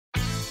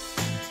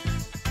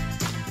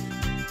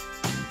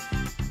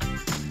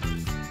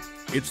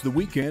It's the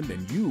weekend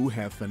and you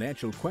have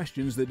financial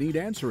questions that need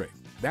answering.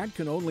 That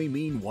can only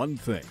mean one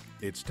thing.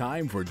 It's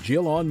time for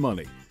Jill on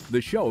Money, the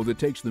show that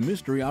takes the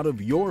mystery out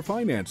of your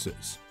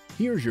finances.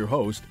 Here's your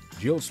host,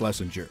 Jill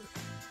Schlesinger.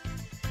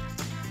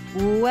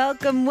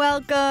 Welcome,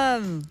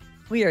 welcome.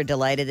 We are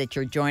delighted that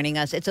you're joining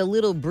us. It's a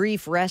little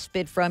brief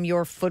respite from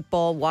your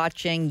football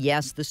watching.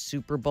 Yes, the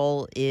Super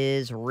Bowl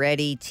is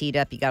ready, teed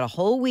up. You got a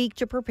whole week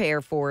to prepare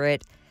for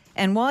it.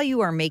 And while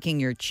you are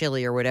making your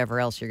chili or whatever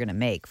else you're going to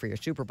make for your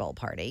Super Bowl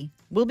party,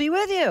 we'll be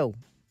with you.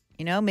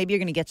 You know, maybe you're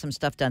going to get some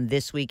stuff done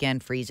this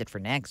weekend, freeze it for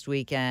next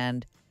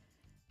weekend.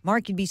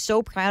 Mark, you'd be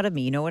so proud of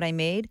me. You know what I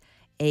made?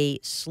 A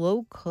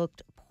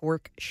slow-cooked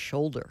pork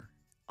shoulder.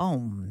 Oh,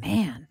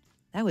 man,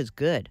 that was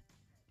good.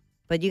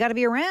 But you got to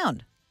be around.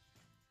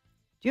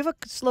 Do you have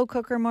a slow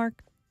cooker,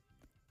 Mark?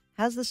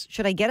 How's this?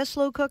 Should I get a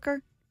slow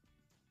cooker?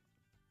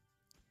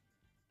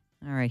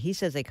 All right. He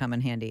says they come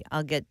in handy.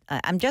 I'm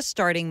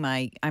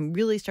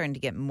really starting to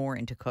get more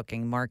into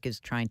cooking. Mark is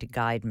trying to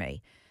guide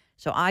me.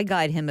 So I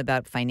guide him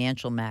about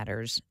financial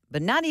matters,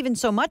 but not even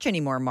so much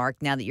anymore, Mark,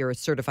 now that you're a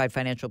certified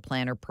financial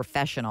planner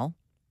professional.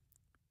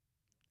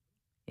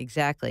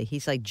 Exactly.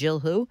 He's like, Jill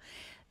who?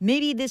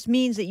 Maybe this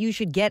means that you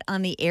should get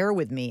on the air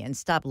with me and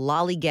stop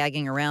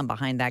lollygagging around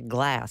behind that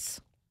glass.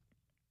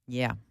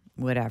 Yeah,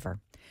 whatever.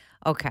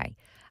 Okay.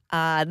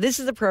 This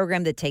is a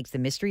program that takes the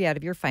mystery out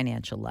of your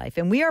financial life,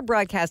 and we are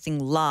broadcasting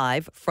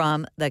live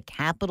from the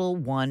Capital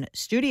One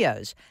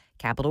studios.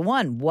 Capital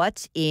One,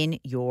 what's in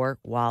your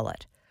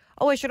wallet?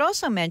 Oh, I should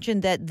also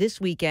mention that this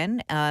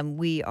weekend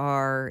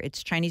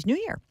it's Chinese New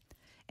Year,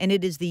 and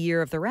it is the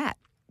year of the rat.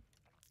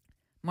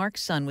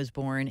 Mark's son was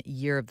born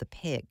year of the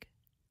pig,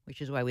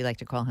 which is why we like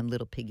to call him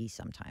Little Piggy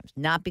sometimes.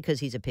 Not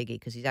because he's a piggy,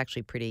 because he's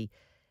actually pretty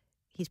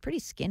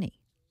skinny,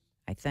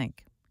 I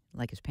think,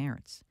 like his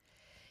parents.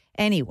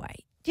 Anyway,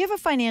 do you have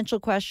a financial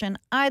question?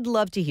 I'd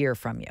love to hear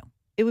from you.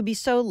 It would be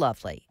so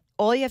lovely.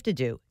 All you have to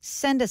do,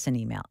 send us an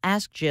email.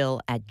 Ask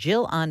Jill at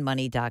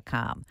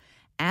jillonmoney.com.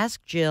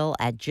 Ask Jill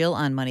at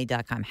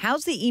jillonmoney.com.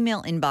 How's the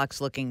email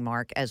inbox looking,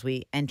 Mark, as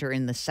we enter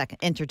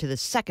to the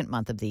second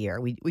month of the year?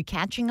 We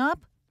catching up?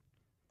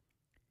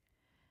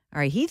 All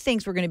right, he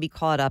thinks we're going to be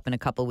caught up in a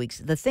couple of weeks.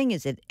 The thing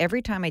is that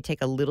every time I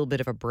take a little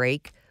bit of a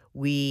break,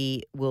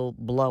 we will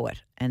blow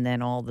it. And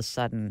then all of a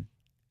sudden,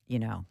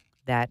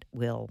 that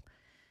will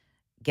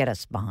get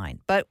us behind.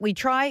 But we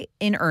try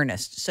in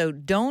earnest. So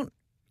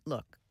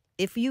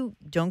if you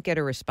don't get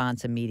a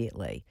response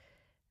immediately,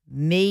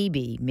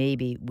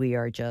 maybe we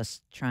are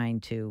just trying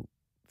to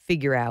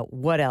figure out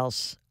what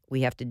else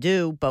we have to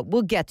do, but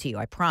we'll get to you,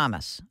 I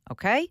promise.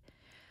 Okay?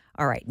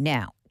 All right.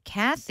 Now,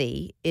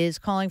 Cathy is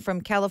calling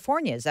from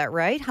California. Is that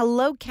right?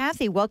 Hello,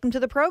 Cathy. Welcome to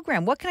the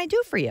program. What can I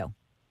do for you?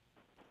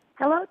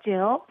 Hello,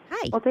 Jill.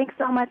 Hi. Well, thanks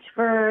so much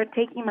for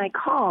taking my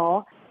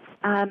call.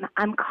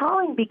 I'm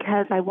calling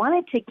because I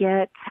wanted to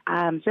get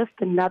just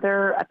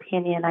another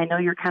opinion. I know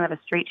you're kind of a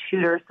straight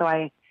shooter, so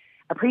I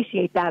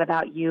appreciate that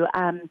about you.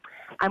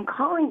 I'm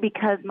calling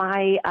because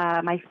my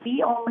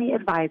fee-only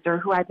advisor,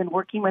 who I've been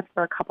working with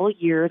for a couple of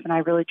years, and I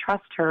really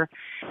trust her,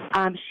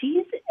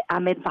 she's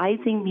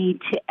advising me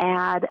to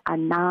add a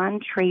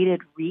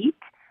non-traded REIT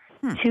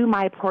to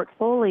my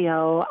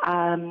portfolio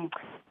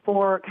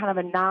for kind of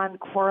a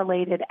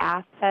non-correlated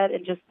asset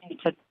and just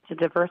to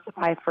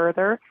diversify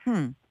further.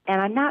 And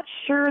I'm not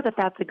sure that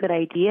that's a good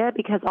idea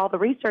because all the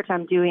research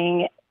I'm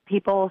doing,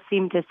 people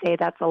seem to say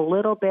that's a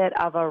little bit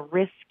of a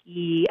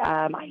risky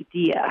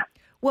idea.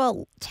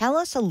 Well, tell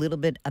us a little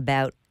bit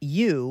about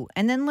you,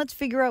 and then let's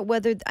figure out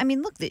whether,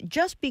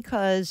 just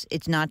because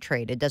it's not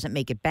traded doesn't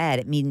make it bad.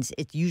 It means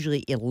it's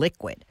usually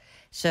illiquid.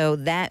 So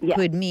that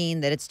could mean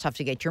that it's tough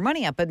to get your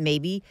money out, but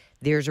maybe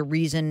there's a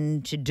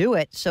reason to do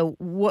it. So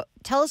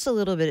tell us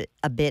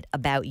a bit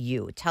about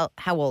you.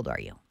 How old are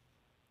you?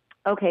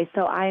 Okay,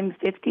 so I'm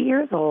 50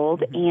 years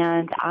old,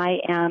 and I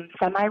am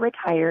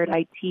semi-retired.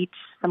 I teach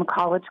some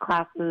college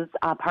classes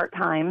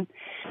part-time,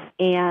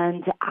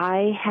 and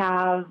I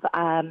have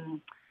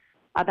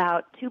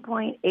about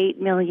 $2.8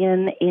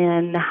 million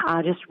in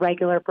just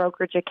regular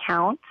brokerage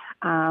account,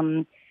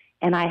 and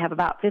I have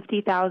about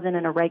 $50,000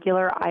 in a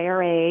regular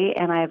IRA,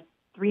 and I have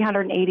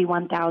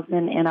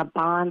 $381,000 in a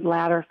bond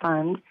ladder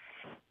fund,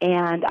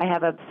 and I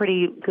have a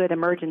pretty good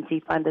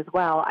emergency fund as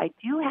well. I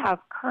do have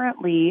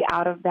currently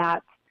out of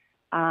that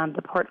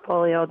the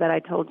portfolio that I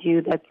told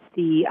you, that's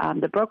the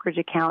brokerage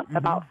account.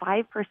 About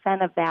 5%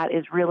 of that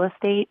is real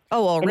estate.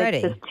 Oh, already.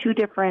 And it's just two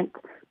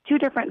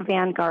different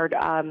Vanguard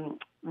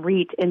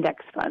REIT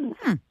index funds.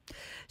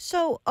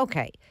 So,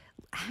 okay,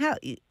 how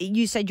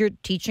you said you're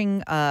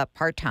teaching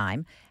part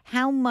time.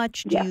 How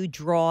much do you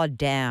draw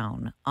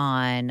down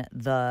on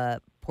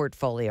the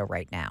portfolio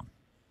right now?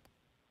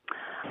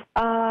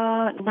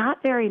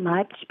 Not very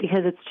much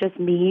because it's just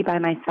me by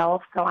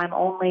myself. So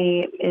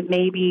it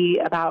may be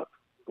about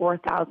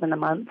 $4,000 a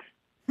month.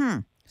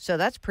 So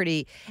that's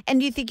pretty. And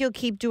do you think you'll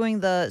keep doing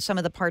some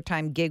of the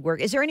part-time gig work?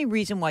 Is there any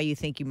reason why you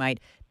think you might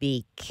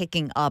be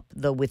kicking up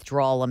the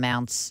withdrawal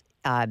amounts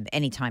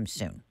anytime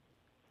soon?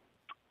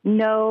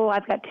 No,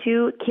 I've got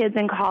 2 kids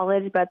in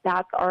college, but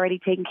that's already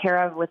taken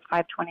care of with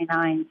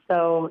 529.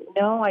 So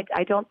no,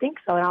 I don't think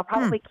so. And I'll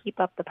probably keep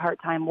up the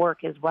part-time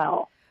work as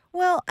well.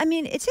 Well, I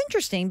mean, it's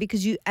interesting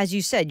because you, as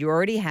you said, you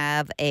already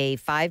have a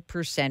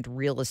 5%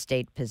 real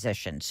estate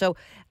position. So,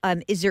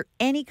 is there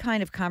any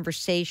kind of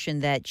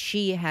conversation that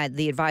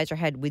the advisor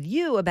had with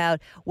you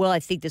about, well, I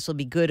think this will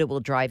be good, it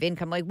will drive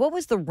income? Like, what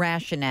was the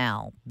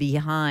rationale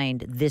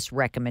behind this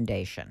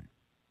recommendation?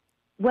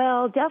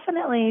 Well,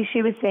 definitely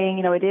she was saying,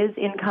 it is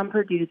income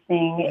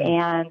producing,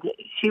 and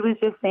she was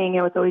just saying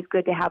it was always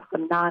good to have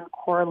some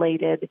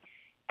non-correlated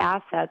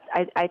assets.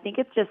 I think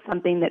it's just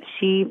something that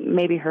she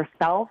maybe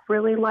herself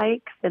really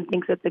likes and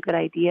thinks it's a good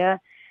idea.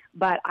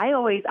 But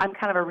I'm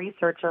kind of a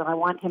researcher, and I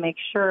want to make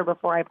sure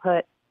before I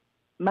put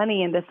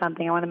money into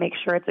something, I want to make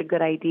sure it's a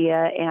good idea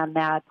and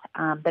that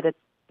it's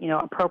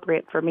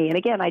appropriate for me. And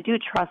again, I do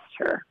trust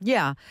her.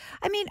 Yeah,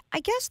 I mean,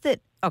 I guess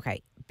that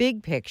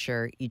big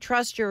picture, you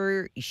trust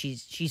her.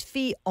 She's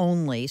fee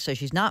only, so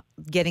she's not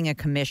getting a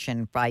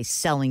commission by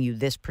selling you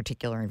this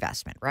particular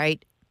investment,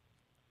 right?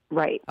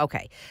 Right.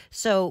 Okay.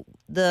 So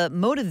the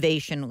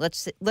motivation,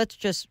 let's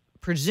just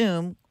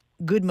presume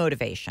good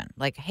motivation.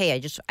 Like, hey,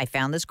 I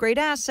found this great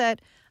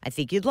asset. I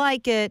think you'd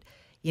like it.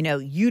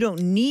 You don't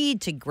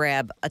need to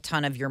grab a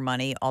ton of your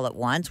money all at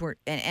once.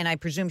 And I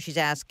presume she's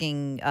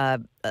asking,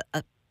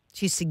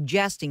 she's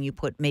suggesting you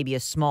put maybe a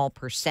small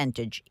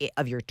percentage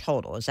of your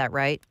total. Is that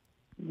right?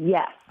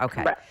 Yes.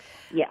 Okay. Correct.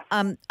 Yes.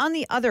 On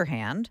the other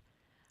hand,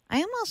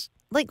 I almost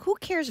who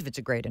cares if it's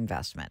a great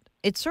investment?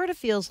 It sort of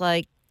feels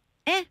like,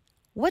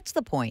 what's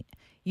the point?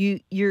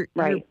 Your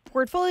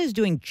portfolio is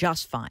doing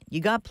just fine.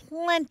 You got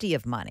plenty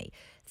of money.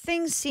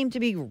 Things seem to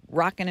be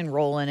rocking and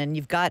rolling, and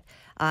you've got,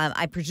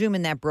 I presume,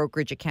 in that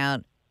brokerage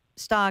account,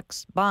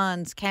 stocks,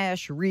 bonds,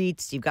 cash,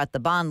 REITs. You've got the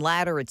bond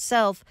ladder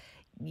itself.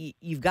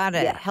 You've got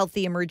a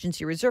healthy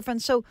emergency reserve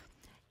fund. So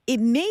it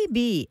may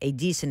be a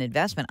decent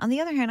investment. On the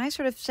other hand, I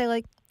sort of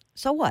say,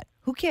 so what?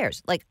 Who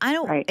cares? I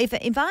don't. Right.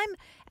 If I'm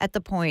at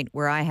the point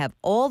where I have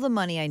all the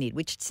money I need,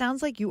 which it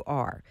sounds like you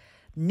are.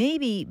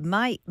 Maybe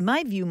my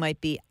view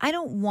might be I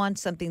don't want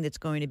something that's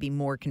going to be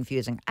more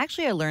confusing.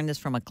 Actually, I learned this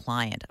from a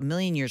client a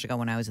million years ago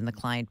when I was in the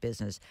client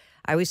business.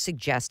 I was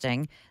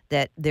suggesting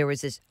that there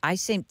was this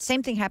same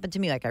thing happened to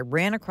me. I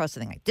ran across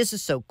something this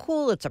is so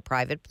cool. It's a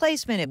private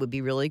placement. It would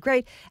be really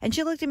great. And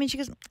she looked at me and she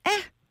goes,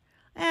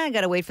 I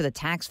got to wait for the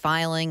tax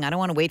filing. I don't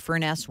want to wait for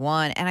an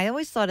S1. And I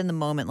always thought in the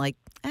moment,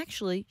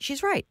 actually,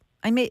 she's right.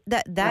 I made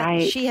that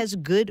right. She has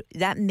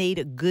that made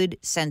a good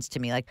sense to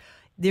me.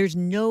 There's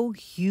no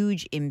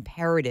huge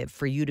imperative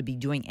for you to be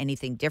doing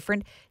anything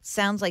different.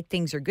 Sounds like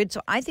things are good. So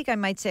I think I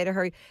might say to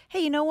her, hey,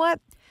 you know what?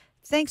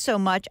 Thanks so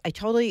much. I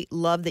totally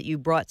love that you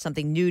brought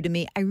something new to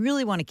me. I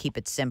really want to keep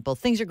it simple.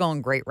 Things are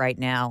going great right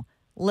now.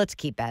 Let's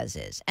keep as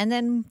is. And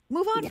then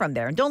move on from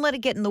there. And don't let it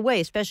get in the way,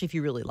 especially if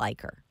you really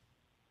like her.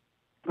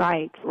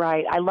 Right.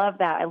 I love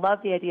that. I love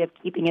the idea of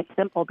keeping it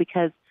simple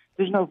because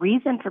there's no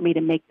reason for me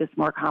to make this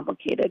more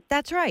complicated.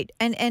 That's right.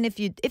 And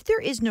if there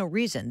is no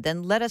reason,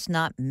 then let us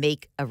not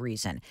make a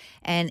reason.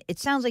 And it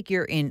sounds like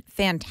you're in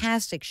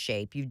fantastic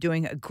shape. You're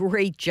doing a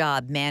great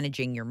job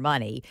managing your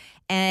money.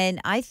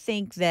 And I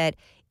think that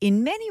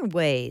in many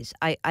ways,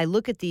 I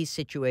look at these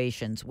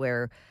situations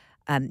where,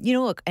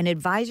 look, an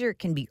advisor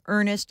can be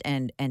earnest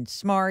and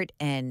smart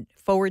and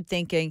forward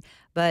thinking,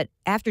 but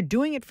after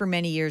doing it for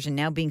many years and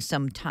now being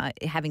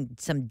having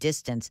some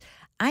distance,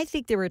 I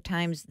think there were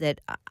times that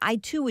I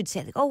too would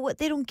say,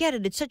 they don't get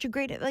it. It's such a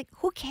great,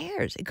 who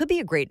cares? It could be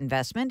a great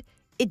investment.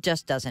 It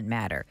just doesn't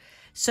matter.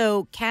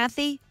 So,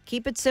 Cathy,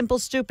 keep it simple,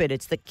 stupid.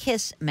 It's the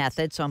KISS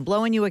method. So I'm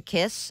blowing you a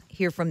kiss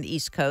here from the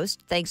East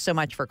Coast. Thanks so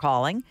much for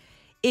calling.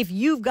 If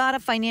you've got a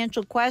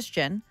financial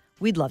question,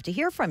 we'd love to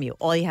hear from you.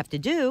 All you have to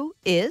do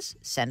is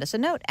send us a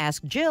note.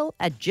 Ask Jill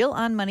at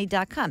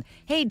JillOnMoney.com.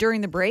 Hey,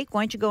 during the break,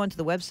 why don't you go into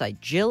the website,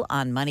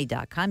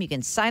 JillOnMoney.com. You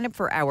can sign up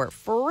for our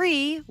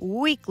free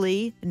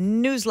weekly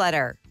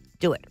newsletter.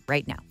 Do it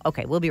right now.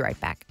 Okay, we'll be right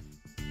back.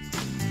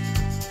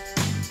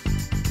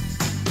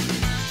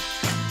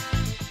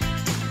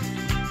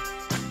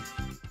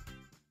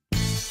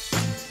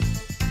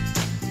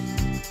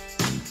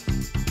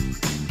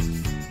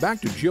 Back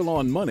to Jill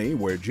on Money,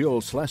 where Jill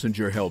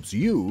Schlesinger helps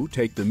you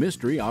take the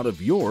mystery out of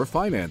your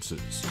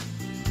finances.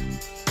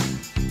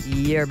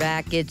 You're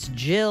back. It's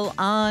Jill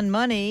on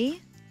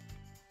Money.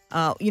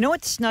 You know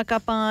what snuck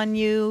up on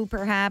you,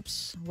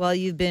 perhaps, while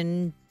you've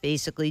been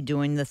basically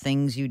doing the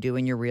things you do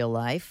in your real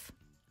life?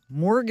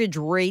 Mortgage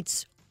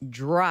rates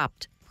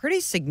dropped pretty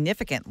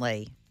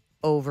significantly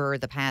over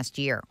the past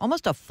year,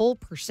 almost a full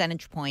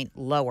percentage point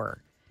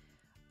lower.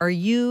 Are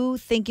you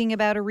thinking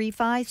about a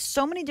refi?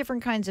 So many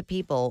different kinds of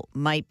people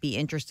might be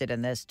interested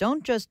in this.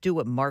 Don't just do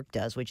what Mark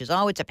does, which is,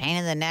 it's a pain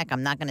in the neck.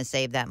 I'm not going to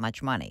save that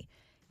much money.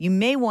 You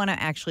may want to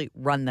actually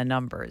run the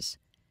numbers.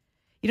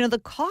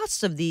 The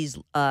costs of these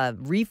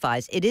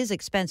refis, it is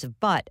expensive,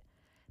 but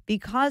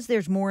because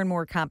there's more and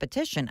more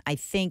competition, I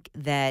think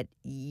that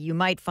you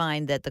might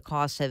find that the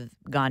costs have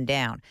gone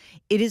down.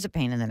 It is a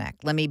pain in the neck.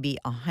 Let me be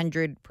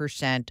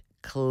 100%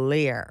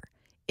 clear.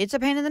 It's a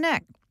pain in the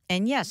neck.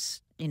 And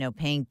yes,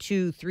 paying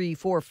 2, 3,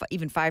 4,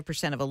 even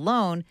 5% of a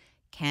loan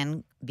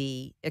can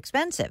be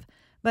expensive.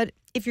 But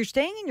if you're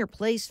staying in your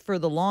place for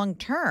the long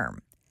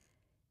term,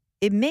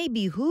 it may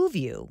behoove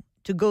you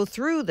to go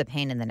through the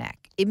pain in the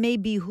neck. It may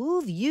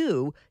behoove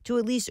you to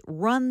at least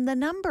run the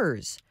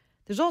numbers.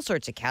 There's all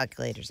sorts of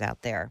calculators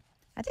out there.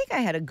 I think I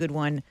had a good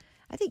one.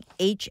 I think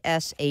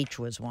HSH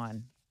was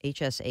one.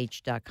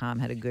 HSH.com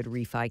had a good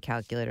refi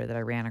calculator that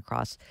I ran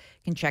across.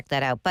 You can check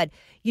that out. But,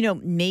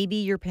 maybe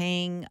you're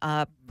paying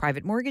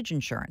private mortgage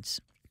insurance.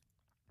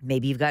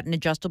 Maybe you've got an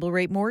adjustable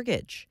rate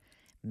mortgage.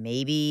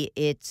 Maybe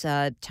it's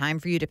time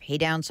for you to pay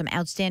down some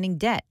outstanding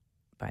debt.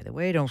 By the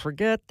way, don't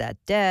forget that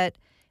debt.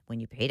 When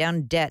you pay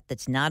down debt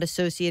that's not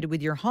associated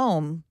with your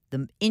home,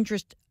 the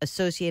interest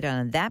associated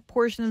on that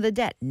portion of the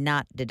debt,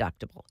 not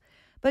deductible.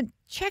 But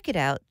check it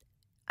out.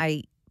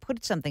 I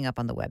put something up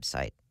on the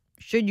website.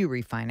 Should you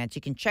refinance,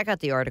 you can check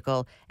out the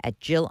article at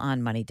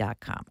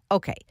jillonmoney.com.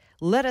 Okay,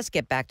 let us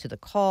get back to the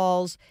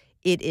calls.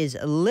 It is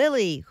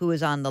Lilly who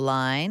is on the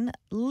line.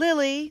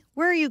 Lilly,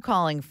 where are you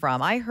calling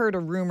from? I heard a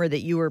rumor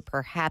that you were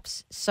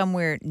perhaps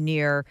somewhere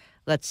near,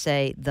 let's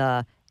say,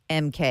 the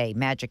MK,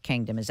 Magic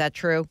Kingdom. Is that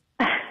true?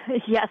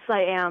 Yes,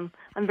 I am.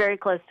 I'm very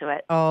close to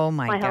it. Oh,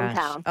 my gosh.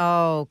 Hometown.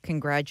 Oh,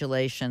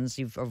 congratulations.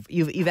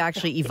 You've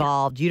actually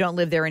evolved. You don't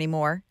live there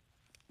anymore?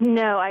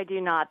 No, I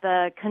do not.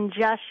 The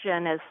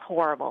congestion is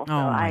horrible. So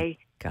I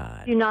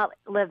do not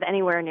live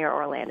anywhere near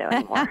Orlando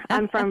anymore.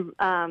 I'm from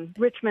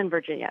Richmond,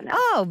 Virginia now.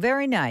 Oh,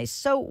 very nice.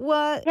 So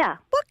what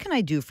can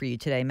I do for you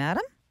today,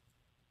 madam?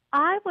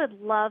 I would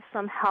love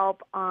some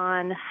help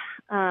on,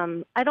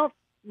 I don't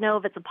know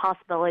if it's a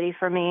possibility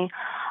for me,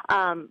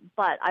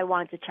 but I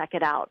wanted to check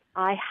it out.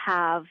 I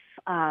have,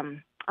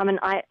 I'm an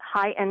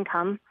high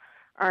income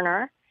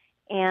earner,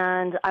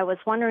 and I was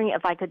wondering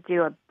if I could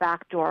do a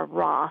backdoor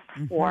Roth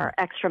for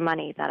extra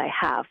money that I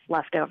have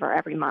left over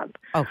every month.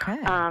 Okay.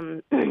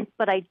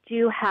 But I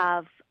do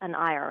have an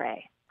IRA.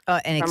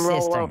 An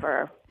existing.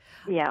 Rollover.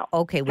 Yeah.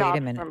 Okay, wait a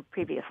minute. From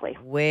previously.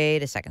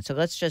 Wait a second. So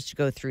let's just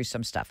go through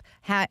some stuff.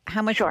 How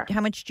much? Sure.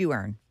 How much do you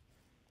earn?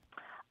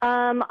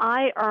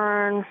 I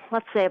earn,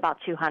 let's say, about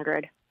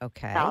 $200,000.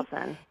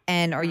 Okay.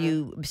 And are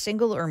you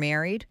single or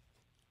married?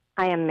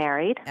 I am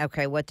married.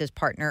 Okay. What does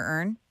partner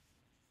earn?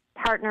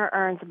 Partner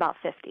earns about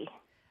 $50,000.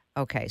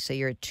 Okay, so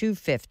you're at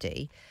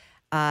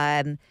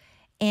 $250,000.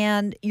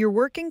 And you're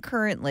working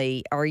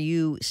currently. Are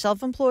you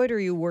self-employed or are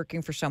you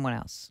working for someone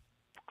else?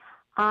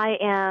 I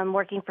am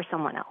working for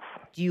someone else.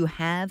 Do you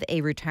have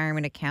a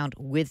retirement account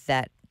with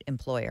that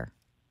employer?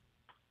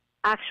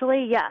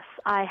 Actually, yes.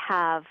 I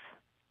have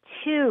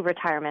 2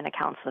 retirement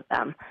accounts with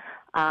them.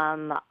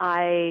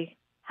 I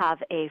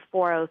have a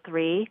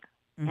 403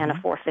 and a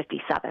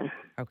 457.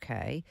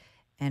 Okay,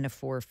 and a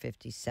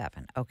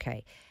 457.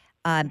 Okay.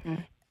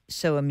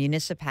 So a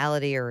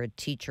municipality or a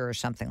teacher or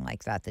something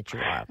like that you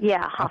are?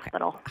 Yeah,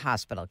 hospital. Okay.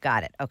 Hospital.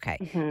 Got it.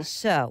 Okay.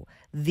 So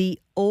the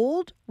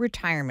old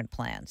retirement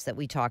plans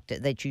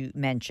that you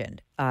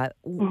mentioned,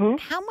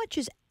 how much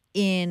is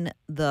in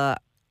the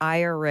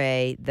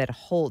IRA that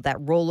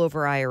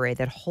rollover IRA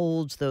that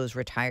holds those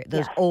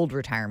old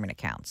retirement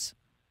accounts?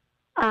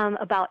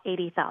 About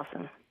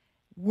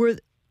 $80,000.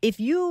 If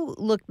you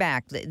look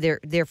back,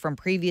 they're from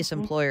previous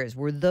employers.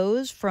 Were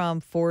those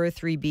from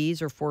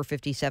 403Bs or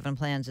 457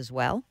 plans as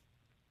well?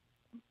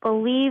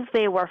 Believe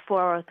they were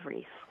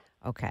 403s.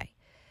 Okay.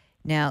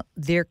 Now,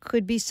 there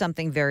could be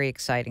something very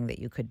exciting that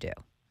you could do.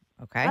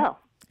 Okay? Oh,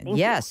 thank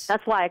you.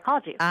 That's why I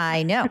called you.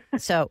 I know.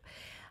 So,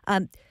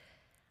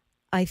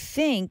 I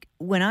think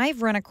when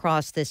I've run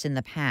across this in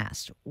the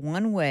past,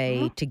 one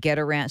way to get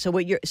around.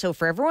 So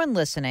for everyone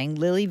listening,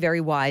 Lilly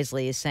very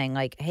wisely is saying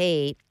like,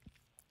 hey,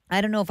 I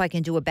don't know if I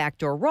can do a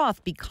backdoor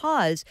Roth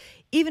because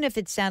even if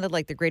it sounded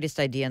like the greatest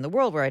idea in the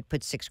world where I'd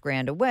put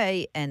 $6,000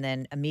 away and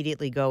then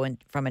immediately go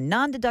from a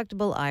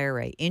non-deductible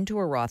IRA into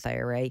a Roth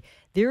IRA,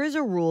 there is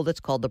a rule that's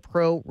called the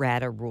pro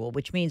rata rule,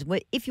 which means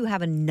if you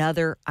have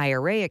another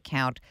IRA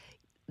account,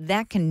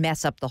 that can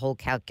mess up the whole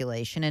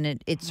calculation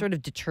and it sort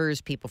of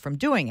deters people from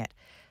doing it.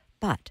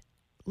 But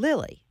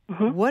Lilly,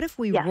 what if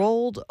we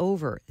rolled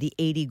over the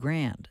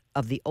 $80,000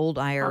 of the old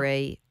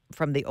IRA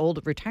from the old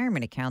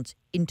retirement accounts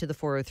into the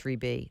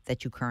 403B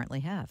that you currently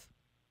have?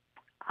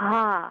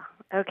 Ah,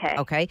 okay.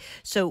 Okay.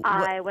 So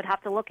I would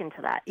have to look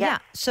into that. Yes. Yeah.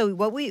 So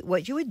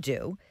what you would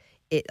do,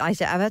 I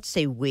have to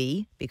say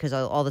we because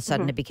all of a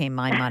sudden it became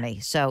my money.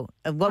 So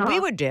what we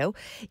would do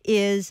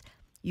is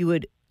you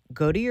would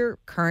go to your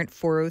current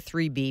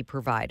 403B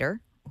provider,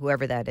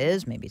 whoever that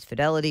is, maybe it's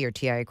Fidelity or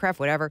TIA Craft,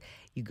 whatever.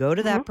 You go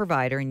to that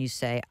provider and you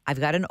say, I've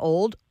got an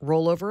old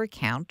rollover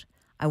account.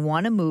 I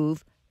want to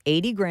move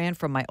 $80,000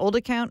 from my old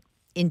account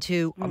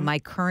into my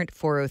current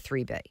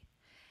 403B.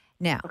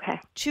 Now,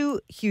 2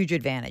 huge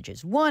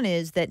advantages. One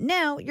is that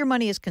now your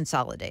money is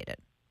consolidated.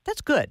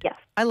 That's good. Yes.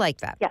 I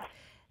like that. Yes.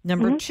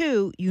 Number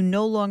 2, you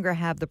no longer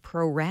have the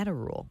pro rata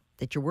rule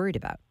that you're worried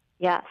about.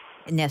 Yes.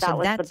 Now, that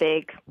was the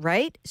big.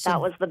 Right? So,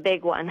 that was the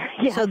big one.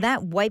 Yes. So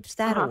that wipes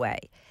that away.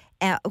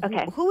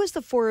 Who is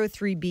the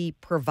 403B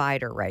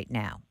provider right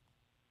now?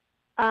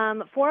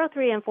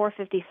 403 and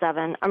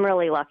 457, I'm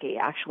really lucky,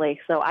 actually,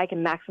 so I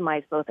can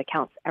maximize both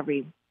accounts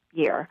every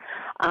year,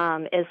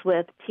 is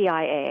with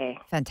TIAA.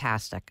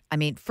 Fantastic. I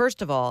mean,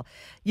 first of all,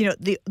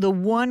 the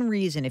one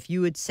reason, if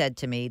you had said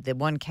to me, the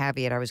one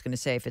caveat I was going to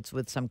say, if it's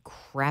with some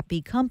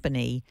crappy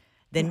company,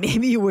 then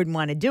maybe you wouldn't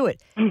want to do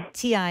it.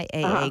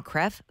 TIAA,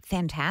 CREF,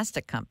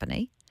 fantastic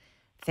company,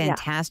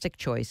 fantastic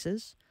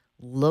choices,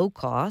 low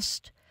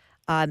cost.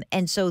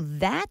 And so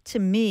that, to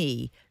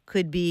me,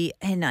 could be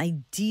an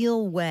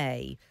ideal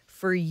way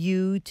for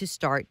you to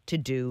start to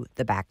do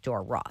the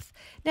backdoor Roth.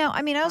 Now,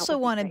 I mean, I also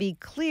want to be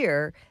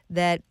clear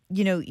that,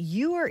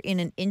 you are in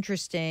an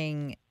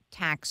interesting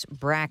tax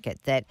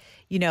bracket that,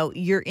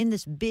 you're in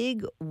this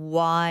big,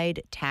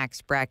 wide tax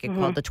bracket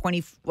called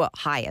the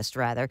highest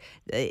rather,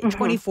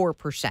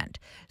 24%.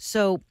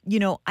 So,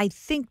 I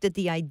think that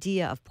the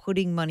idea of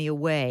putting money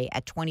away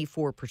at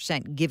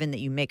 24%, given that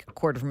you make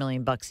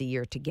 $250,000 a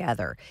year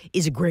together,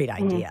 is a great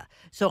idea.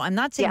 So I'm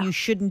not saying you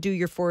shouldn't do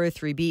your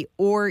 403B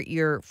or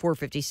your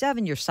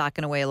 457. You're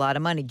socking away a lot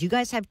of money. Do you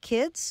guys have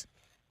kids?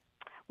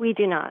 We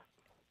do not.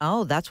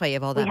 Oh, that's why you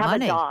have all that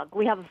money. We have a dog.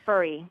 We have a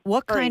furry.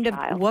 What kind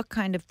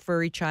child. of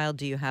furry child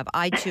do you have?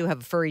 I too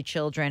have furry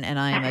children, and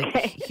I am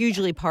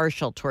hugely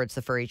partial towards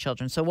the furry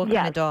children. So, what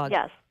kind of dog?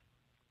 Yes,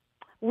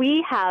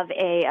 we have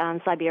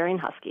a Siberian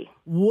Husky.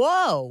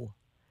 Whoa,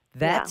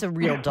 that's a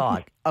real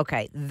dog.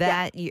 Okay,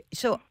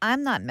 so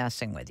I'm not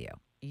messing with you.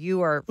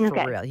 You are for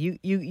real.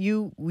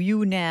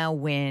 You now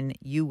win.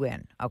 You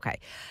win.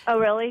 Okay. Oh,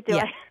 really? Do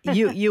I?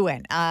 you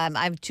win. I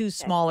have two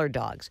smaller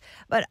dogs,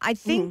 but I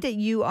think that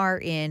you are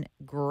in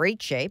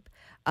great shape.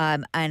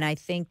 And I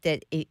think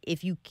that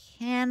if you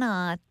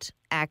cannot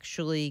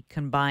actually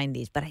combine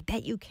these, but I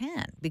bet you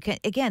can, because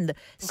again,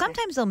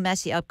 sometimes they'll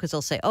mess you up because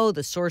they'll say, "Oh,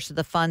 the source of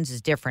the funds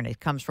is different. It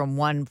comes from a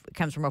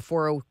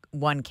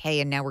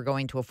 401k, and now we're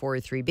going to a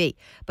 403b."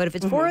 But if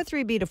it's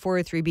 403b to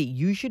 403b,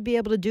 you should be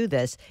able to do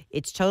this.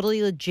 It's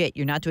totally legit.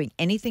 You're not doing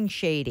anything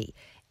shady.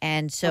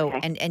 And so,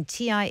 and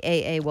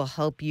TIAA will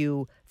help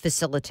you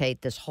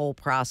facilitate this whole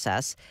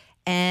process.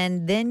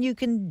 And then you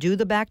can do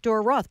the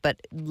backdoor Roth. But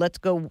let's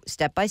go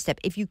step by step.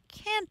 If you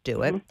can't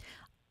do it,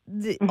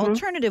 the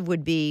alternative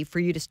would be for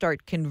you to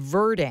start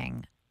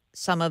converting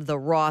some of the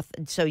Roth.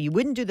 So you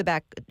wouldn't do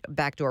the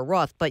backdoor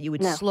Roth, but you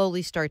would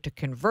slowly start to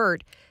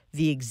convert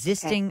the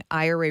existing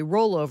IRA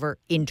rollover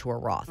into a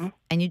Roth.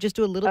 And you just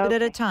do a little bit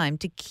at a time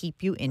to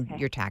keep you in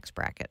your tax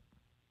bracket.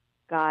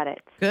 Got it.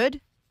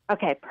 Good?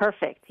 Okay,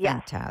 perfect. Yes.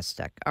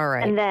 Fantastic. All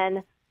right. And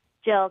then,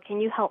 Jill,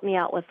 can you help me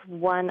out with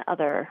one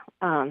other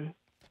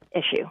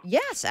issue?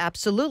 Yes,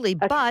 absolutely.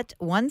 Okay. But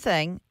one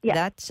thing,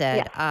 that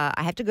said,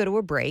 I have to go to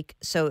a break.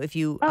 So if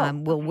you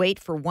will wait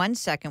for 1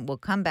 second, we'll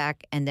come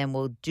back and then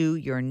we'll do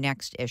your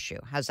next issue.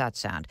 How's that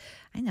sound?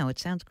 I know, it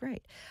sounds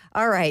great.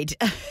 All right.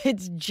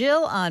 It's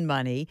Jill on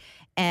Money.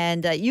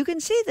 And you can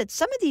see that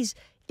some of these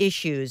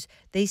issues,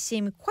 they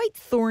seem quite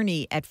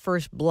thorny at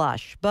first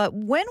blush. But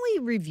when we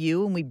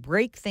review and we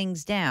break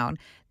things down,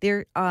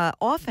 there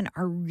often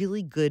are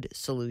really good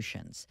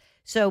solutions.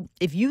 So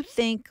if you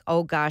think,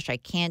 oh, gosh, I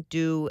can't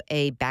do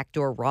a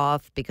backdoor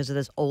Roth because of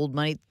this old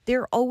money,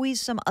 there are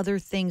always some other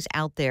things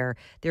out there.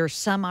 There are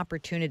some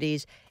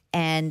opportunities.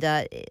 And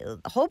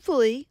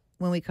hopefully,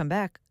 when we come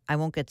back, I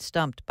won't get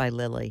stumped by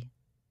Lilly,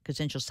 because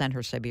then she'll send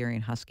her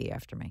Siberian Husky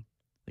after me,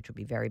 which would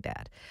be very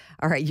bad.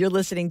 All right, you're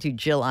listening to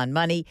Jill on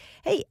Money.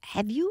 Hey,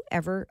 have you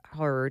ever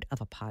heard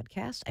of a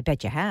podcast? I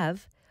bet you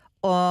have.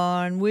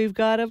 We've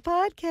got a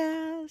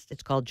podcast.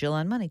 It's called Jill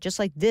on Money, just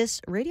like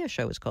this radio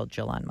show is called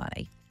Jill on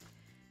Money.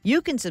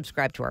 You can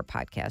subscribe to our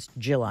podcast,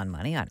 Jill on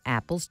Money, on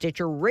Apple,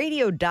 Stitcher,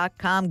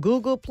 Radio.com,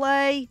 Google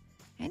Play,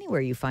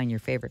 anywhere you find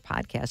your favorite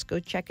podcast. Go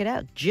check it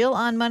out. Jill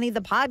on Money,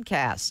 the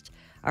podcast.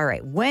 All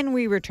right, when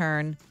we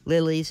return,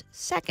 Lily's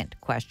second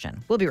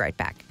question. We'll be right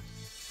back.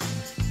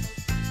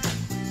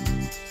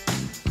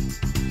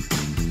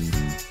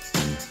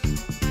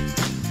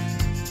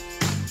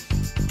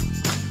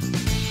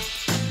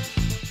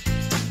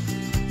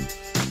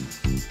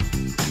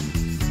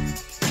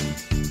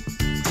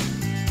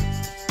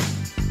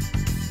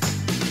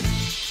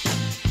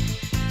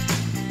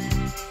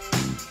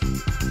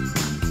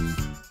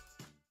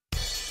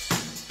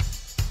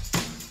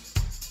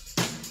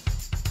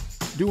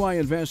 Do I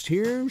invest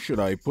here? Should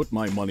I put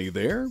my money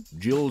there?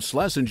 Jill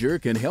Schlesinger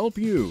can help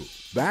you.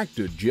 Back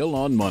to Jill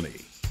on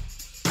Money.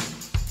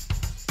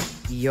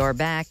 You're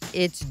back.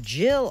 It's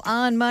Jill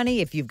on Money.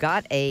 If you've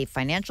got a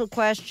financial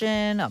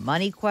question, a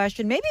money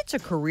question, maybe it's a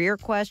career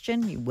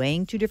question, you're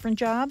weighing two different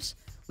jobs,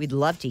 we'd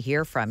love to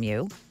hear from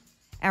you.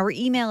 Our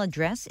email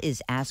address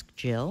is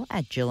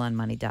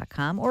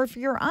askjill@jillonmoney.com. Or if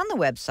you're on the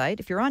website,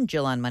 if you're on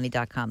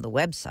jillonmoney.com, the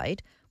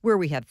website, where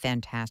we have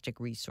fantastic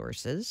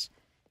resources,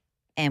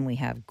 and we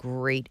have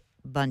great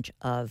bunch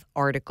of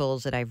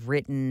articles that I've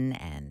written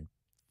and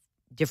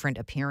different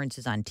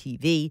appearances on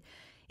TV.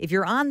 If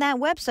you're on that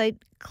website,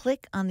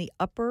 click on the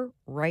upper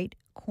right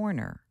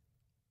corner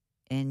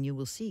and you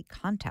will see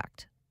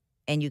contact.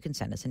 and you can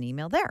send us an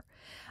email there.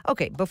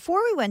 Okay,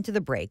 before we went to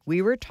the break,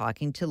 we were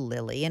talking to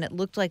Lilly, and it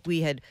looked like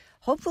we had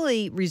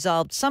hopefully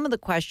resolved some of the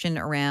question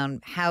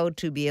around how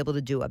to be able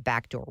to do a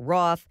backdoor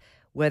Roth,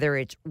 whether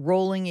it's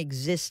rolling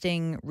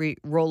existing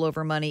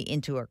rollover money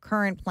into a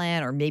current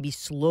plan or maybe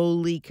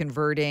slowly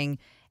converting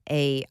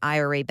a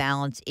IRA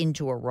balance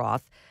into a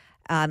Roth.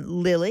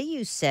 Lilly,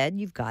 you said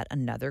you've got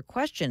another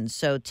question,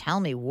 so tell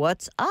me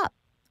what's up.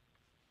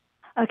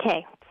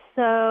 Okay,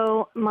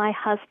 so my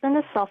husband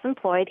is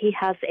self-employed. He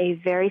has a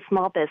very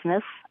small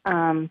business,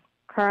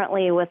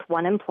 currently with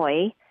one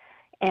employee.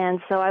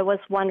 And so I was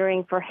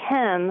wondering for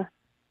him,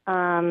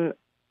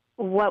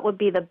 what would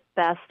be the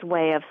best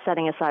way of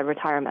setting aside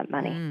retirement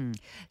money?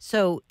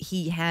 So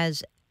he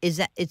has,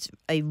 it's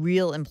a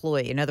real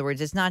employee. In other words,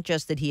 it's not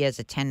just that he has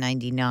a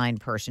 1099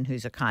 person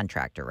who's a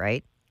contractor,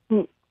 right?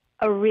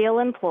 A real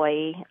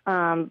employee,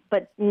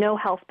 but no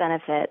health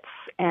benefits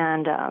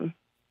and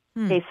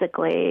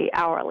basically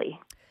hourly.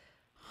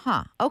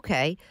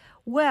 Okay.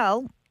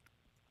 Well,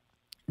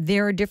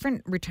 there are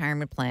different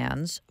retirement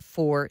plans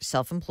for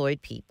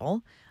self-employed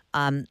people.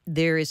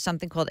 There is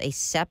something called a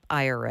SEP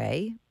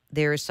IRA.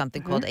 There is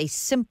something called a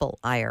simple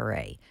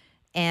IRA.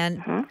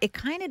 And it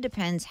kind of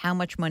depends how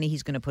much money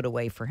he's going to put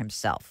away for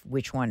himself,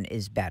 which one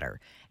is better.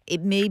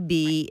 It may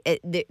be,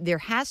 there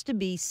has to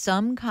be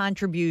some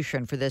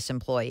contribution for this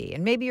employee.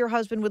 And maybe your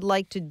husband would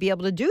like to be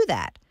able to do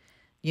that,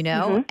 you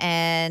know?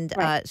 And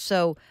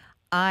so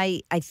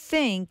I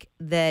think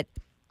that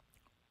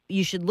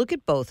you should look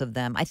at both of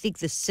them. I think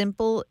the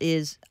simple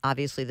is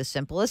obviously the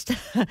simplest,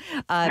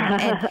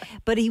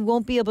 but he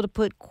won't be able to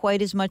put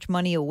quite as much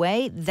money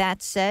away.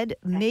 That said,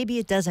 maybe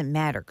it doesn't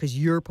matter because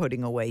you're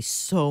putting away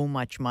so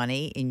much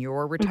money in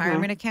your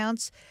retirement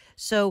accounts.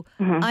 So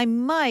I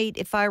might,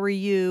 if I were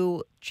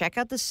you, check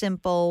out the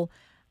simple.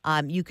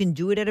 You can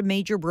do it at a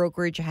major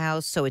brokerage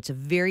house, so it's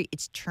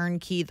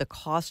turnkey. The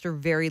costs are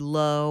very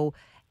low.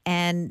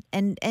 And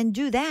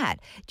do that.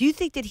 Do you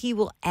think that he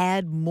will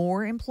add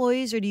more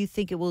employees, or do you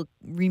think it will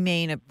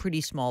remain a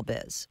pretty small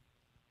biz?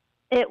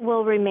 It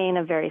will remain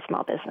a very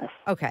small business.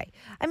 Okay.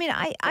 I mean,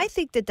 I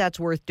think that that's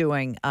worth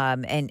doing.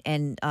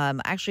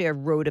 Actually, I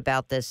wrote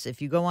about this.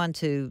 If you go on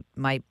to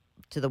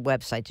the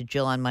website, to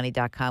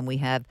jillonmoney.com, we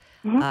have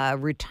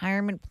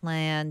retirement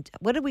plan.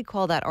 What did we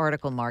call that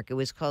article, Mark? It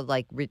was called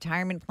like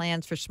retirement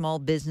plans for small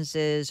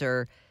businesses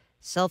or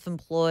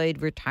self-employed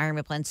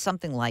retirement plan,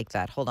 something like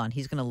that. Hold on.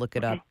 He's going to look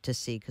it up to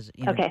see because,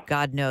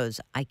 God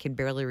knows, I can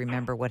barely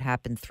remember what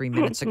happened 3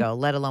 minutes ago,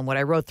 let alone what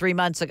I wrote 3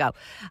 months ago.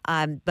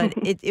 But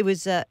it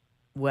was, let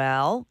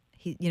me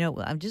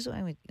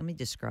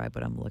describe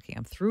what I'm looking.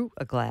 I'm through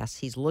a glass.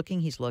 He's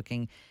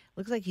looking.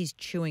 Looks like he's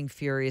chewing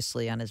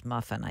furiously on his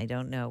muffin. I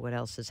don't know what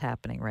else is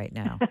happening right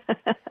now.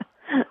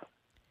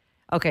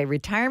 Okay.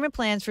 Retirement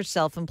plans for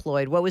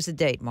self-employed. What was the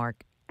date,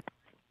 Mark?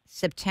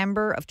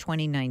 September of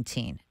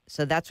 2019.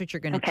 So that's what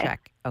you're going to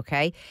check,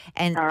 okay?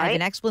 And I have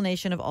an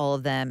explanation of all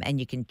of them, and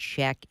you can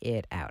check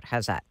it out.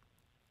 How's that?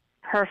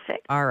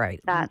 Perfect. All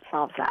right. That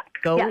solves that.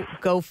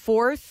 Go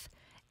forth.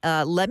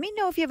 Let me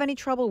know if you have any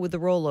trouble with the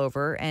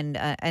rollover. And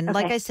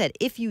like I said,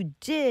 if you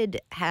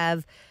did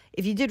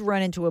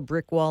run into a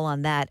brick wall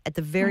on that, at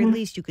the very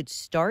least, you could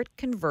start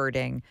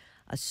converting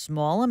a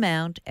small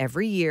amount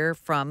every year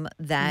from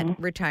that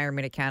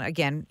retirement account.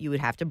 Again, you would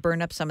have to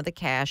burn up some of the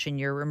cash in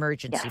your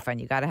emergency fund.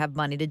 You got to have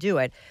money to do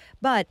it.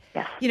 But,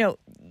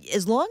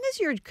 as long as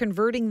you're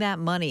converting that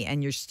money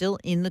and you're still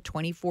in the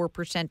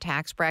 24%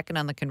 tax bracket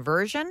on the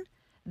conversion,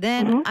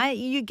 then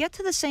you get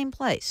to the same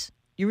place.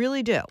 You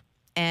really do.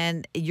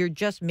 And you're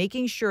just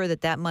making sure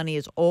that money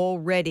is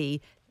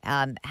already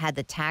had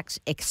the tax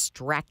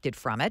extracted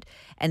from it,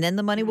 and then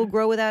the money will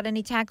grow without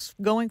any tax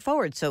going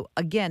forward. So,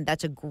 again,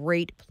 that's a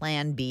great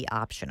Plan B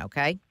option,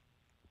 okay?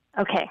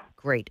 Okay.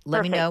 Great.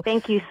 Let me know.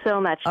 Thank you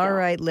so much, Jill. All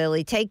right,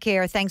 Lily. Take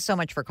care. Thanks so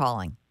much for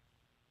calling.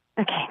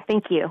 Okay.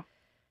 Thank you.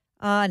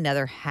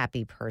 Another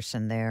happy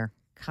person there.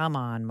 Come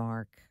on,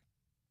 Mark.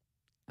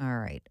 All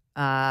right.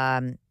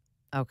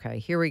 Okay,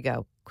 here we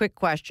go. Quick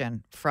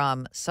question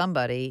from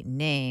somebody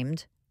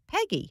named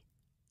Peggy.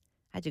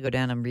 I had to go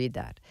down and read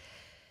that.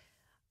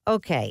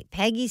 Okay,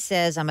 Peggy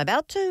says, I'm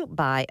about to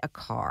buy a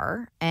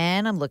car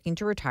and I'm looking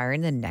to retire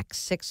in the next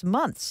 6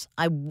 months.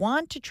 I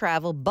want to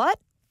travel, but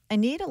I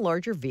need a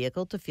larger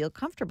vehicle to feel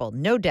comfortable.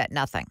 No debt,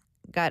 nothing.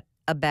 Got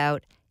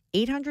about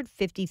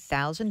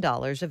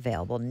 $850,000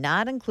 available,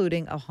 not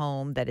including a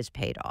home that is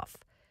paid off.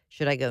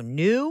 Should I go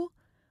new?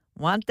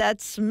 Want that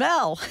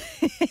smell?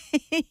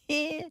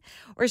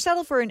 Or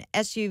settle for an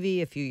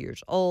SUV a few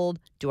years old?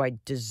 Do I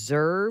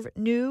deserve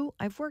new?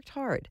 I've worked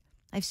hard.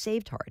 I've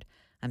saved hard.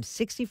 I'm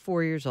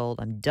 64 years old.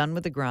 I'm done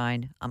with the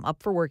grind. I'm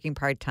up for working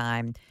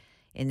part-time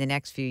in the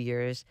next few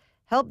years.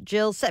 Help,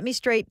 Jill. Set me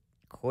straight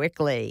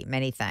quickly.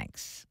 Many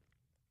thanks.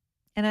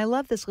 And I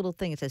love this little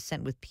thing. It says,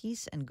 sent with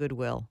peace and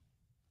goodwill.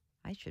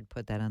 I should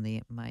put that on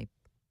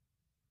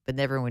but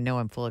everyone would know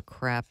I'm full of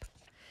crap.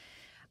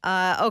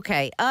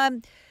 Okay.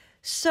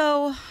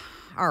 So,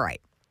 all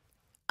right.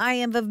 I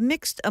am of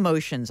mixed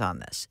emotions on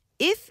this.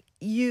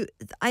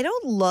 I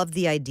don't love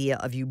the idea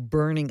of you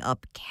burning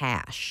up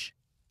cash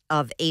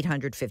of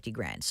 850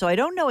 grand. So I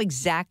don't know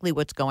exactly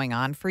what's going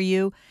on for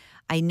you.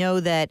 I know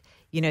that,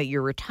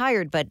 you're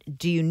retired, but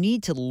do you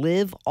need to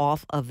live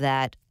off of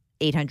that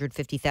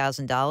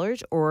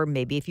 $850,000? Or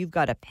maybe if you've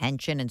got a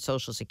pension and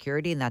Social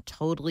Security and that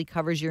totally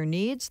covers your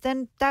needs,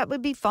 then that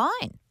would be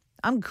fine.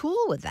 I'm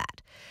cool with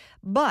that.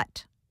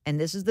 But, and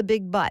this is the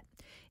big but,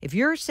 if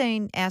you're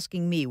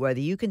asking me whether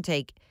you can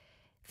take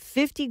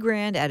 50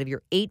 grand out of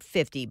your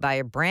 850, buy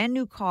a brand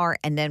new car,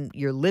 and then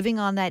you're living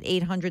on that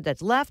 800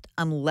 that's left,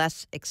 I'm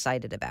less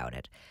excited about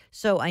it.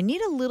 So I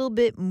need a little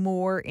bit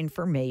more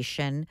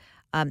information.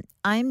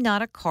 I'm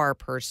not a car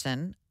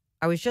person.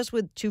 I was just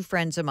with two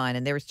friends of mine,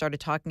 and they started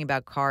talking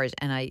about cars,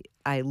 and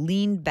I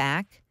leaned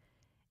back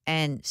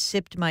and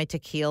sipped my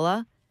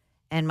tequila,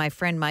 and my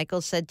friend Michael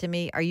said to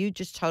me, "Are you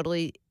just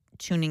totally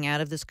tuning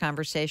out of this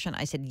conversation?"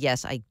 I said,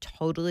 "Yes, I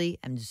totally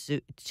am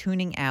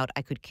tuning out.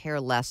 I could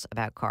care less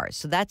about cars."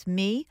 So that's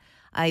me.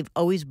 I've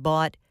always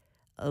bought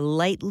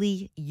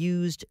lightly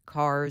used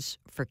cars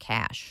for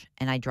cash,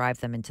 and I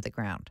drive them into the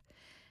ground.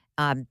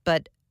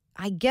 But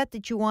I get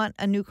that you want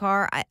a new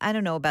car. I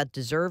don't know about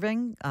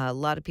deserving. A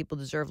lot of people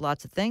deserve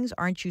lots of things.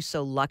 Aren't you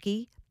so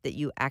lucky that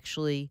you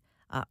actually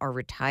are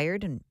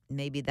retired? And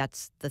maybe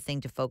that's the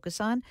thing to focus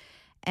on.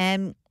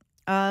 And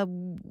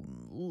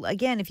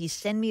again, if you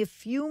send me a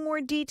few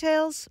more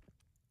details,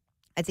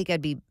 I think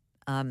I'd be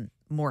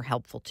more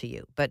helpful to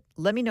you. But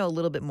let me know a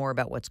little bit more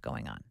about what's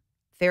going on.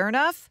 Fair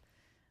enough?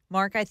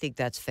 Mark, I think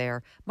that's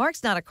fair.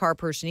 Mark's not a car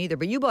person either,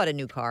 but you bought a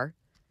new car.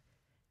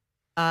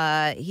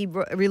 He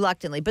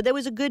reluctantly, but there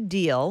was a good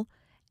deal.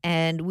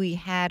 And we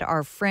had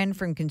our friend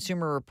from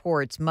Consumer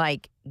Reports,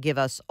 Mike, give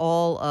us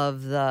all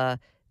of the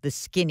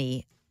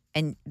skinny.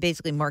 And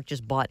basically, Mark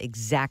just bought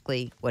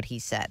exactly what he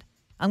said.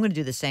 I'm going to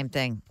do the same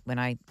thing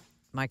when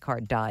my car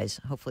dies.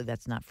 Hopefully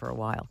that's not for a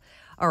while.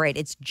 All right,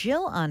 it's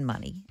Jill on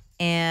Money.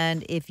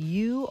 And if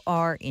you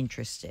are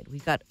interested,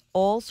 we've got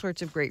all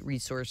sorts of great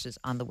resources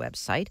on the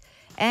website.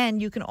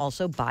 And you can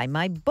also buy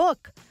my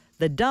book,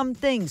 The Dumb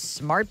Things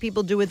Smart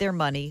People Do With Their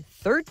Money,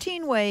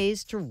 13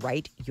 Ways to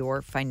Right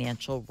Your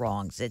Financial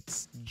Wrongs.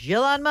 It's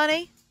Jill on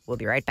Money. We'll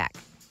be right back.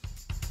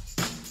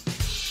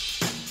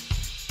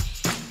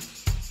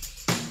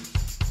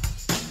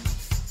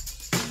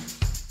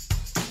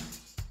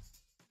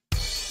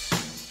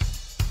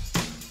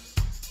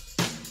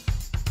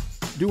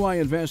 Do I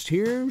invest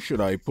here? Should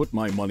I put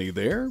my money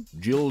there?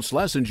 Jill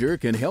Schlesinger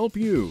can help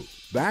you.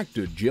 Back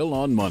to Jill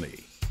on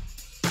Money.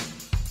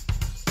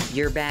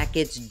 You're back.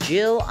 It's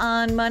Jill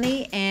on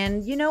Money.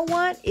 And you know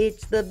what?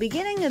 It's the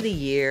beginning of the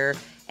year.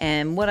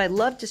 And what I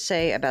love to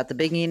say about the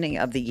beginning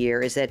of the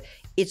year is that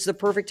it's the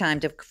perfect time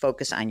to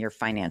focus on your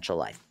financial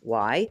life.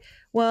 Why?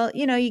 Well,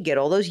 you get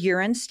all those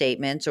year-end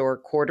statements or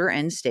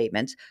quarter-end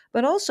statements.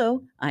 But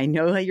also, I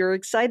know that you're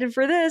excited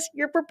for this.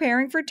 You're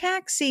preparing for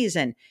tax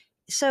season.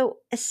 So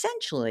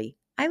essentially,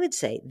 I would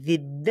say the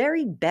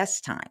very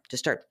best time to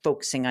start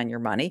focusing on your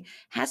money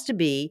has to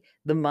be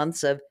the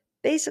months of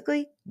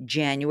basically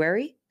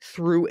January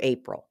through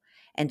April.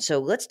 And so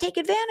let's take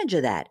advantage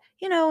of that.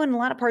 In a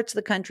lot of parts of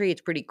the country,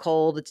 it's pretty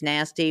cold, it's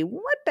nasty.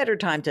 What better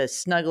time to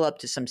snuggle up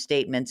to some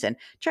statements and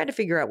try to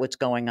figure out what's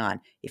going on?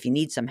 If you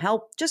need some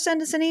help, just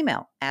send us an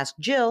email. Ask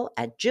Jill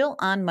at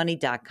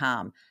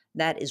jillonmoney.com.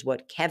 That is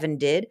what Kevin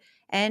did.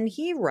 And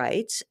he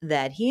writes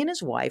that he and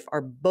his wife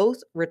are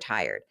both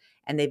retired.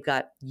 And they've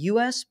got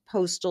U.S.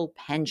 postal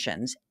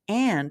pensions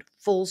and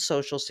full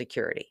Social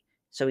Security.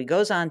 So he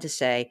goes on to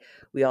say,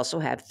 we also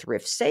have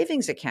thrift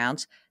savings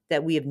accounts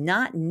that we have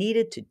not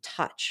needed to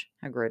touch.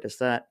 How great is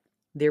that?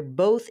 They're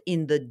both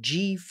in the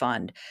G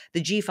Fund.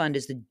 The G Fund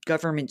is the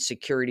Government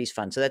Securities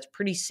Fund. So that's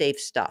pretty safe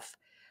stuff.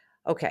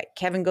 Okay,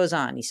 Kevin goes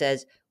on. He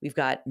says, we've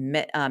got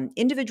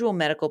individual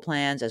medical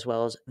plans as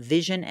well as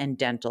vision and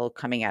dental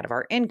coming out of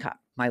our income.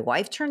 My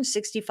wife turns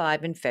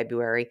 65 in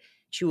February.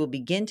 She will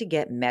begin to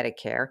get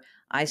Medicare.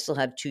 I still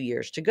have 2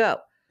 years to go.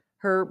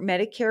 Her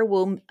Medicare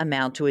will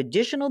amount to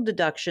additional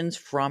deductions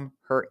from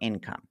her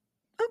income.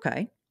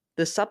 Okay.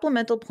 The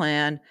supplemental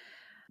plan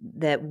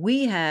that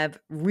we have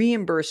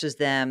reimburses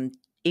them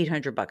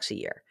 $800 a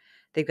year.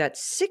 They've got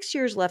 6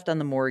 years left on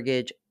the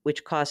mortgage,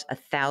 which costs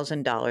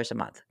 $1,000 a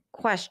month.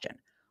 Question: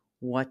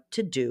 what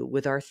to do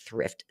with our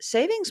thrift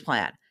savings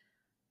plan?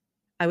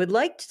 I would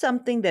like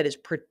something that is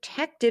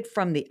protected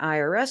from the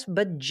IRS,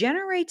 but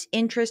generates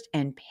interest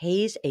and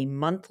pays a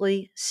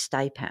monthly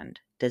stipend.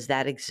 Does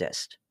that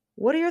exist?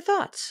 What are your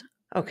thoughts?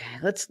 Okay,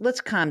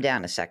 let's calm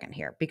down a second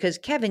here, because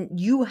Kevin,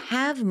 you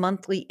have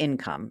monthly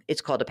income.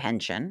 It's called a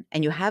pension,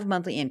 and you have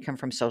monthly income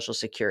from Social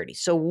Security.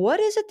 So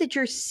what is it that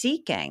you're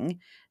seeking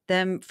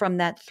them from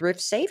that thrift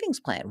savings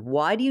plan?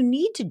 Why do you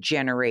need to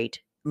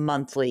generate a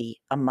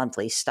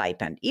monthly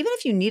stipend? Even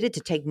if you needed to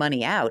take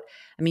money out,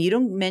 I mean, you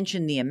don't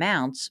mention the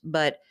amounts,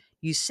 but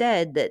you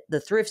said that the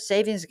thrift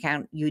savings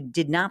account, you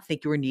did not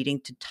think you were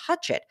needing to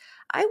touch it.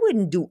 I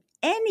wouldn't do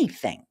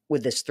anything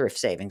with this thrift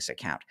savings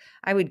account.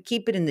 I would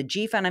keep it in the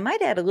G Fund. I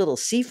might add a little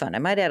C Fund. I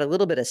might add a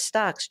little bit of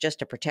stocks just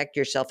to protect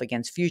yourself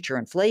against future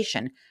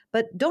inflation,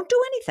 but don't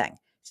do anything.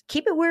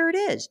 Keep it where it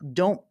is.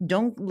 Don't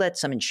let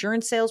some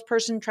insurance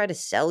salesperson try to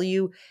sell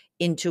you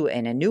into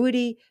an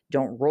annuity.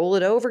 Don't roll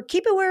it over.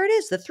 Keep it where it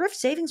is. The thrift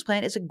savings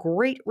plan is a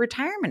great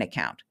retirement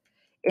account.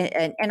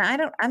 And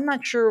I'm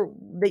not sure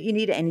that you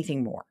need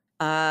anything more.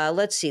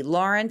 Let's see.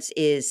 Lawrence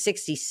is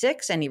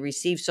 66 and he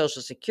receives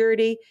Social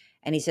Security.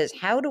 And he says,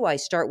 how do I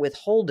start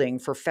withholding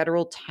for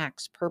federal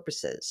tax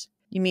purposes?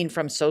 You mean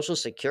from Social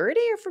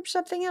Security or from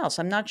something else?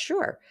 I'm not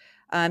sure.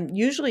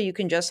 Usually you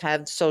can just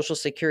have Social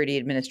Security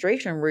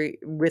Administration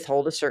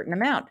withhold a certain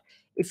amount.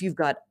 If you've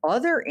got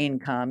other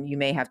income, you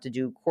may have to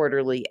do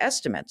quarterly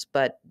estimates,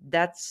 but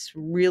that's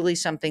really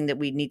something that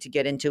we need to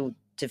get into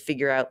to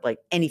figure out like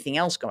anything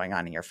else going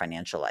on in your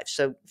financial life.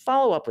 So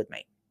follow up with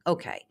me.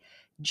 Okay.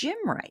 Jim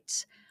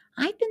writes,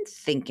 I've been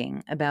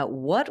thinking about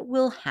what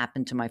will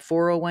happen to my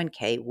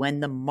 401k when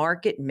the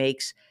market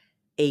makes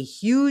a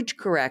huge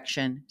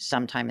correction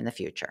sometime in the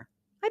future.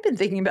 I've been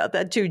thinking about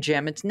that too,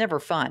 Jim. It's never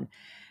fun.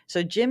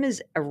 So Jim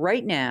is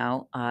right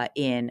now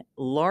in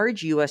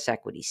large U.S.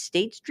 equity,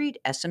 State Street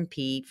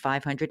S&P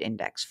 500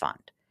 index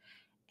fund.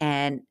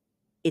 And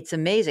it's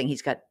amazing.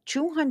 He's got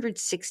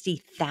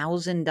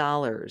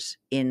 $260,000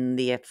 in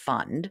the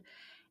fund.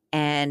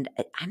 And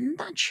I'm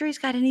not sure he's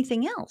got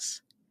anything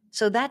else.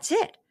 So that's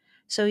it.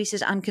 So he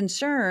says, I'm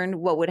concerned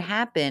what would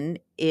happen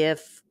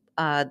if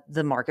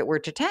the market were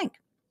to tank.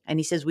 And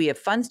he says, we have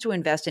funds to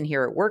invest in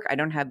here at work. I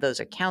don't have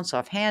those accounts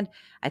offhand.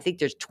 I think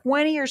there's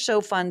 20 or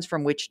so funds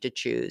from which to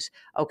choose.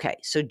 Okay,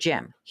 so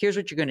Jim, here's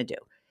what you're going to do.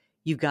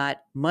 You've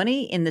got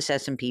money in this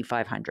S&P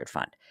 500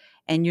 fund,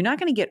 and you're not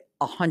going to get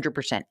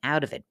 100%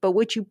 out of it. But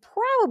what you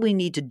probably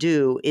need to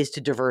do is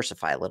to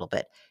diversify a little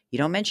bit. You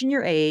don't mention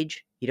your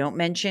age. You don't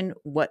mention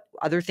what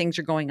other things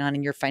are going on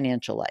in your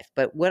financial life.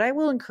 But what I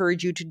will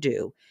encourage you to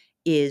do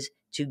is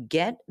to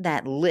get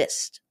that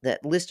list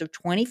of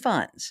 20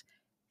 funds,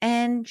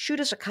 and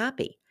shoot us a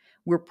copy.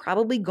 We're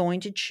probably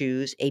going to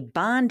choose a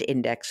bond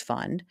index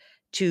fund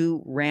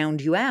to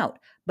round you out,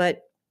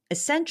 but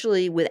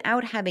essentially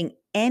without having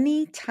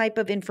any type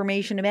of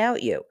information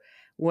about you.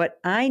 What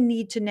I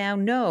need to now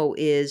know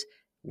is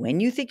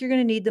when you think you're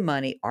going to need the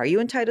money, are you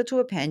entitled to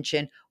a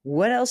pension?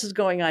 What else is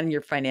going on in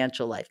your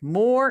financial life?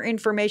 More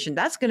information.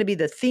 That's going to be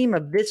the theme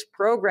of this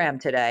program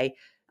today.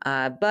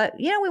 But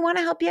we want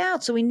to help you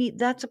out. So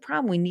that's a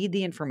problem. We need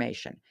the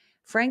information.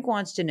 Frank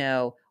wants to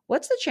know,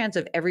 what's the chance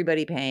of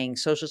everybody paying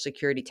Social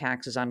Security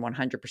taxes on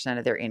 100%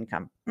 of their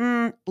income?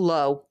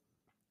 Low,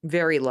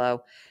 very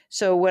low.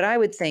 So what I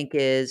would think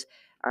is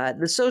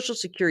the Social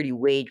Security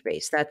wage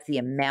base, that's the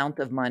amount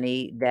of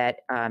money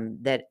that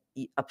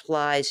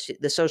applies to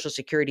the Social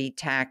Security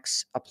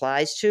tax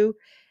applies to,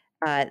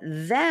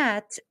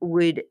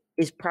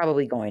 is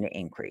probably going to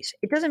increase.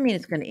 It doesn't mean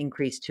it's going to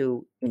increase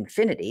to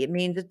infinity. It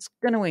means it's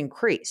going to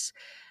increase.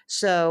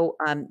 So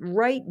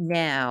right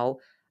now,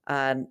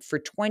 for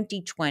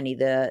 2020,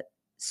 the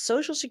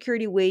Social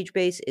Security wage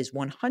base is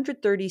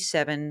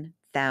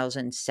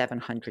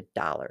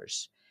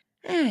 $137,700.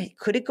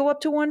 Could it go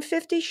up to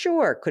 150?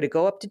 Sure. Could it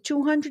go up to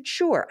 200?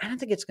 Sure. I don't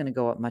think it's going to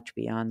go up much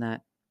beyond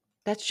that.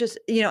 That's just,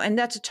 and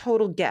that's a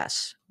total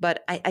guess.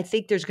 But I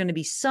think there's going to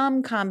be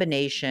some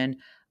combination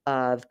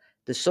of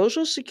the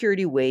Social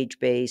Security wage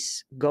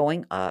base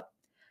going up,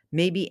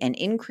 maybe an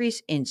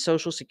increase in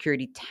Social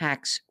Security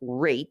tax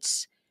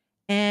rates,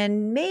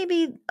 and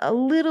maybe a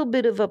little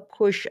bit of a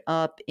push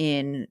up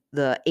in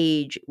the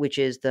age, which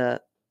is the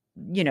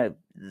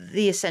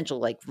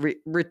essential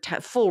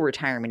full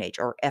retirement age,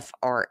 or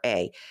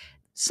FRA.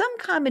 Some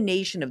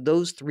combination of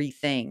those three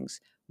things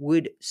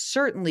would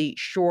certainly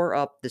shore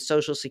up the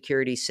Social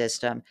Security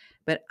system.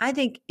 But I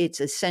think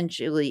it's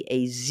essentially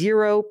a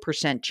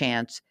 0%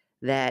 chance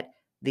that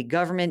the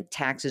government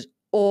taxes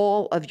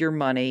all of your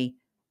money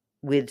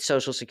with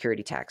Social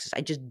Security taxes.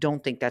 I just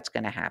don't think that's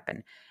going to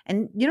happen.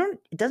 And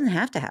it doesn't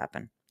have to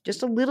happen.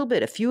 Just a little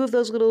bit, a few of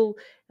those little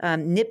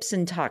nips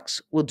and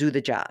tucks will do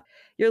the job.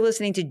 You're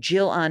listening to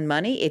Jill on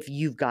Money. If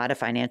you've got a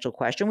financial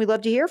question, we'd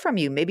love to hear from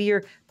you. Maybe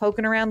you're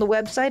poking around the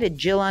website at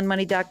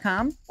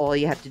jillonmoney.com. All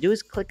you have to do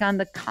is click on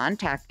the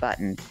contact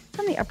button. It's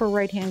on the upper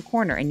right-hand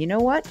corner. And you know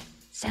what?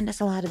 Send us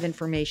a lot of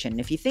information.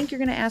 If you think you're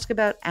going to ask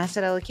about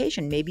asset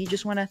allocation, maybe you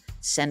just want to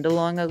send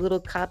along a little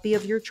copy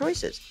of your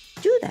choices.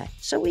 Do that.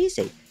 So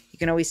easy. You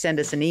can always send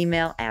us an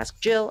email,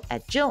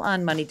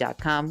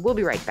 askjill@jillonmoney.com. We'll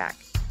be right back.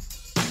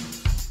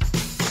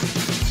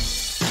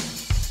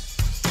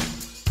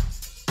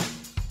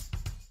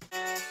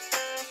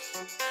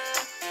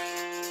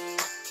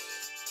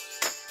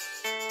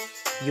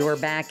 You're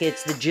back.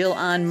 It's the Jill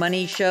on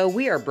Money Show.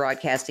 We are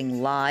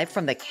broadcasting live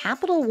from the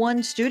Capital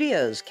One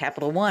studios.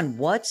 Capital One,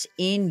 what's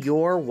in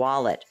your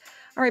wallet?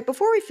 All right,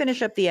 before we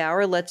finish up the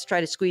hour, let's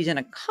try to squeeze in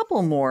a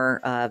couple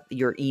more of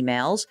your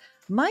emails.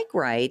 Mike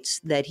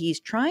writes that he's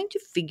trying to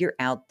figure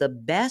out the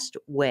best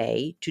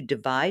way to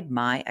divide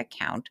my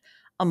account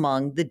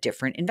among the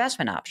different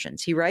investment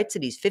options. He writes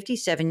that he's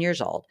 57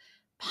 years old,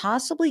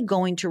 possibly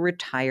going to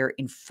retire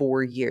in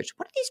 4 years.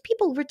 What are these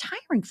people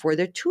retiring for?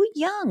 They're too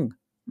young.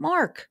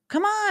 Mark,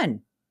 come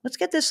on. Let's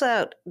get this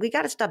out. We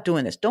got to stop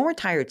doing this. Don't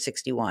retire at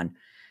 61.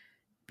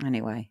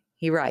 Anyway,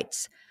 he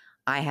writes,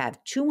 I have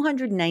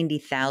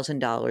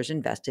 $290,000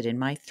 invested in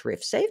my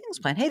thrift savings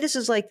plan. Hey, this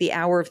is like the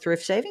hour of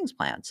thrift savings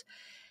plans.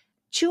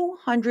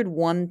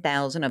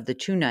 201,000 of the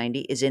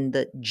 290 is in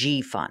the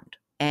G fund,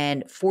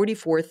 and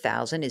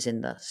 44,000 is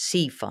in the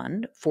C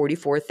fund.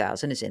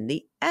 44,000 is in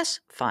the S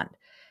fund.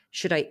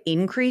 Should I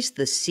increase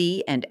the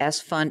C and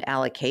S fund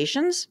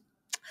allocations?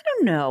 I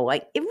don't know.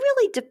 Like, it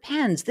really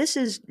depends. This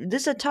is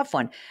a tough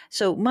one.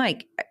 So,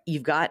 Mike,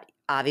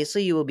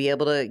 obviously you will be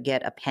able to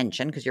get a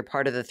pension because you're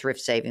part of the thrift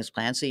savings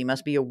plan. So you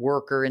must be a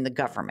worker in the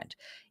government.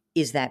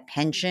 Is that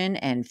pension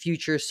and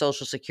future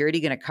Social Security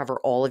going to cover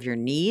all of your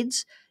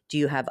needs? Do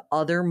you have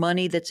other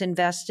money that's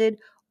invested?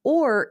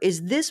 Or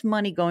is this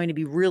money going to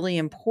be really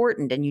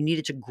important and you need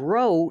it to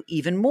grow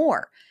even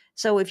more?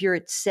 So if you're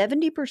at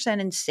 70%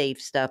 in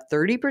safe stuff,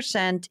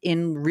 30%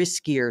 in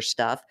riskier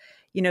stuff,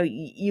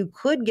 you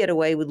could get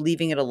away with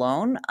leaving it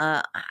alone.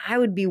 I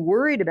would be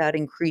worried about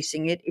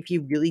increasing it if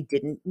you really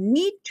didn't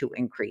need to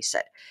increase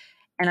it.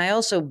 And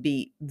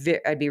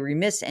I'd be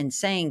remiss in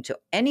saying to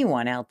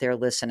anyone out there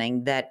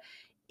listening that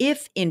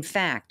if in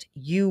fact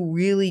you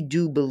really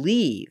do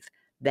believe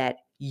that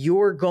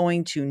you're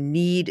going to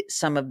need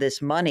some of this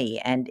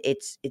money and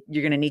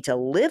you're going to need to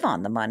live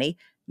on the money,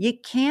 you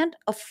can't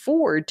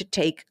afford to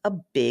take a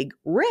big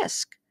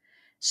risk.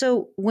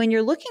 So when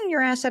you're looking at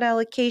your asset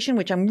allocation,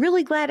 which I'm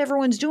really glad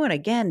everyone's doing,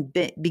 again,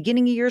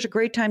 beginning of year is a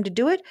great time to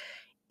do it.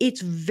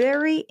 It's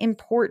very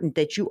important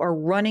that you are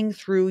running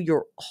through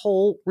your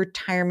whole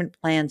retirement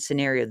plan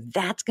scenario.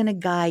 That's going to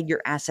guide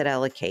your asset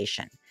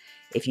allocation.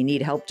 If you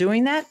need help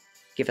doing that,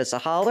 give us a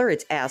holler.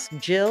 It's Ask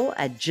Jill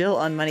at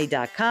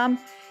JillOnMoney.com.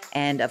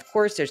 And of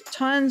course, there's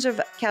tons of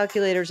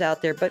calculators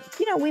out there, but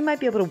we might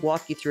be able to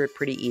walk you through it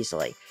pretty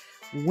easily.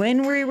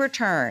 When we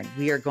return,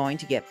 we are going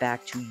to get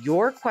back to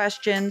your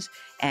questions,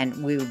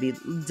 and we would be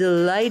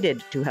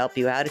delighted to help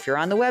you out. If you're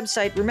on the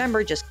website,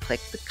 remember, just click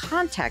the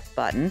contact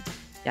button.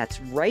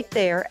 That's right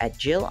there at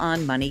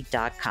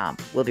JillOnMoney.com.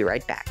 We'll be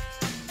right back.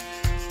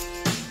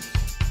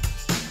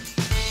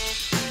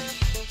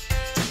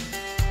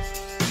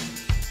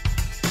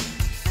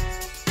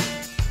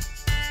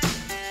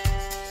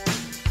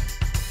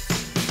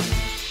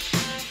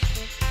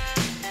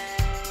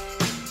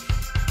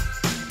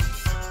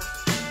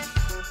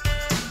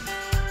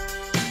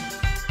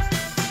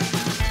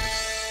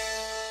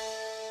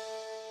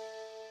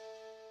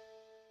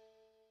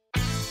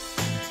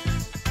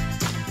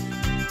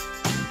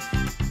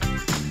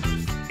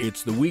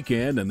 It's the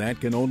weekend, and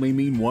that can only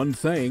mean one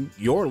thing.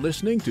 You're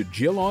listening to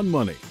Jill on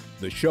Money,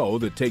 the show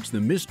that takes the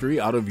mystery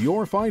out of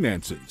your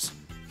finances.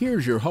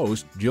 Here's your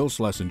host, Jill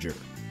Schlesinger.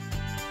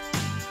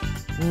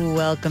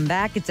 Welcome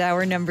back. It's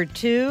hour number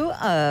 2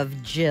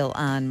 of Jill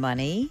on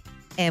Money,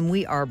 and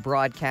we are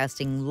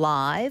broadcasting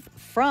live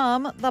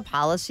from the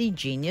Policy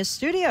Genius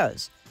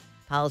studios.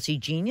 Policy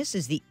Genius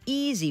is the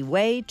easy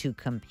way to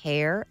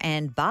compare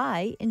and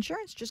buy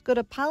insurance. Just go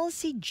to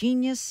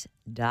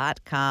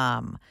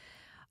policygenius.com.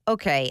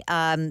 Okay.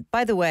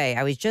 By the way,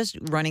 I was just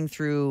running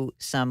through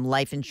some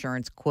life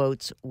insurance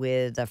quotes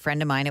with a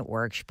friend of mine at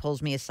work. She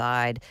pulls me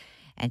aside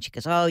and she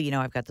goes,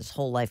 I've got this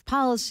whole life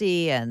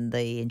policy and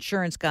the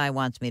insurance guy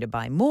wants me to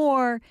buy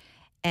more.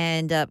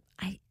 And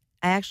I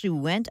actually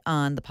went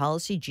on the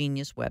Policy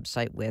Genius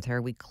website with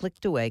her. We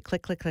clicked away,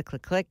 click.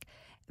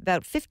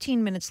 About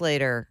 15 minutes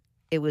later,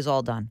 it was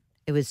all done.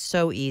 It was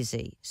so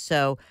easy.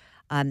 So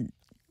I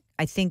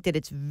think that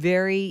it's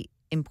very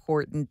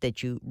important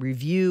that you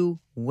review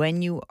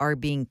when you are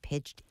being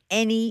pitched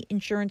any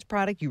insurance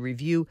product. You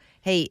review,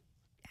 hey,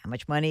 how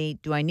much money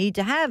do I need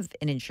to have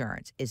in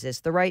insurance? Is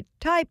this the right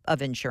type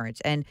of insurance?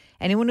 And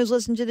anyone who's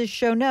listened to this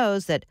show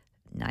knows that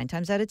 9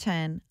 times out of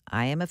 10,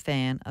 I am a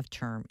fan of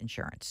term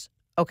insurance.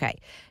 Okay,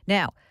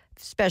 now,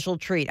 special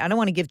treat. I don't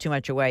want to give too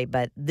much away,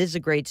 but this is a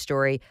great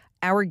story.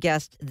 Our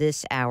guest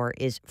this hour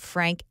is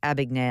Frank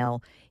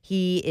Abagnale.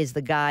 He is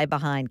the guy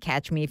behind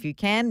Catch Me If You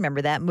Can.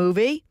 Remember that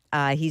movie?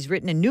 He's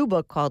written a new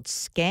book called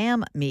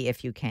Scam Me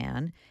If You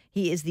Can.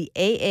 He is the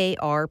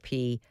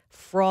AARP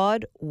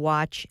Fraud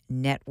Watch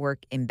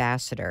Network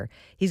ambassador.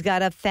 He's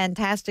got a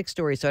fantastic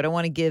story, so I don't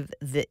want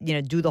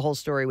to do the whole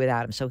story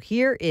without him. So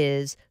here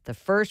is the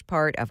first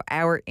part of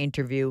our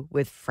interview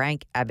with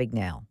Frank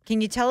Abagnale.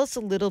 Can you tell us a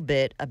little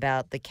bit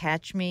about the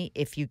Catch Me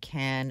If You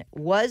Can?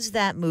 Was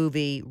that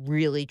movie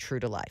really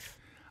true to life?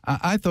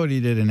 I thought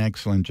he did an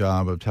excellent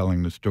job of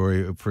telling the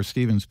story. For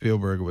Steven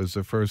Spielberg, it was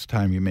the first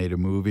time he made a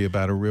movie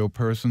about a real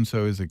person, so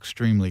he was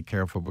extremely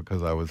careful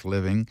because I was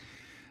living.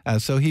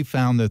 So he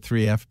found the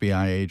 3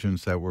 FBI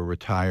agents that were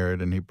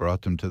retired, and he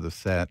brought them to the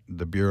set.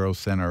 The Bureau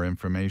sent our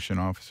information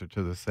officer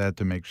to the set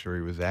to make sure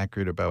he was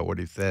accurate about what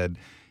he said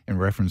in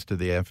reference to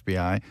the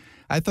FBI.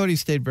 I thought he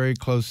stayed very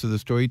close to the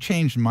story. He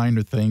changed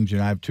minor things. I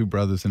have 2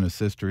 brothers and a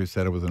sister. He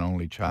said it was an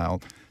only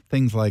child.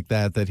 Things like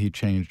that he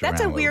changed around a little bit.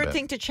 That's a weird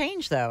thing to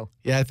change, though.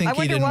 Yeah, I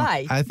wonder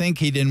why. I think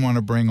he didn't want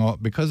to bring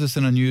because it's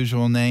an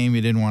unusual name,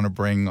 he didn't want to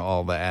bring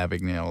all the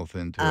Abagnales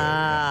into it.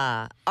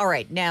 Yeah. All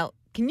right. Now,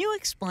 can you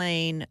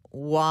explain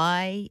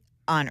why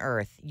on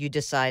earth you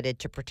decided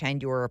to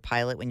pretend you were a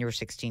pilot when you were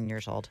 16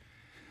 years old?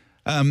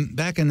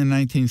 Back in the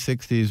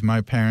 1960s,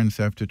 my parents,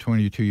 after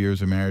 22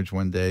 years of marriage,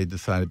 one day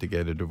decided to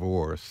get a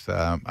divorce.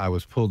 I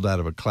was pulled out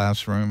of a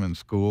classroom in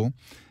school,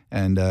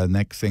 and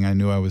next thing I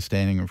knew, I was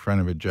standing in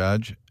front of a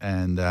judge.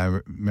 And I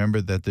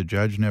remembered that the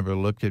judge never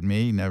looked at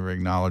me, never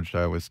acknowledged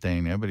I was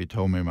staying there, but he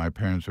told me my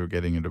parents were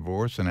getting a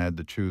divorce, and I had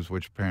to choose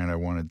which parent I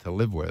wanted to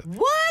live with.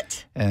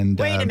 What? And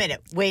Wait a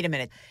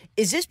minute.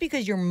 Is this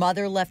because your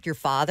mother left your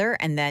father,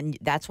 and then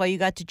that's why you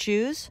got to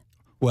choose?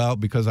 Well,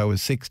 because I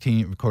was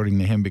 16, according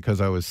to him,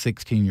 because I was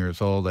 16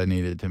 years old, I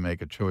needed to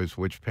make a choice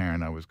which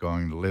parent I was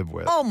going to live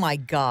with. Oh, my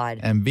God.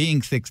 And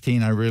being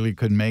 16, I really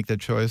couldn't make the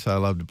choice. I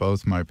loved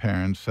both my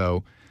parents,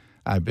 so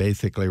I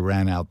basically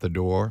ran out the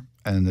door,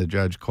 and the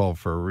judge called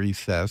for a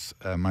recess.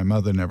 My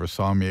mother never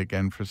saw me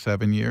again for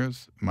 7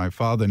 years. My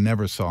father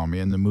never saw me.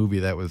 In the movie,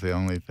 that was the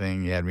only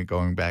thing. He had me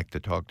going back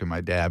to talk to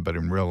my dad, but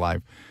in real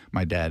life,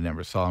 my dad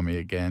never saw me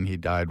again. He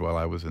died while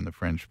I was in the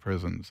French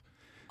prisons.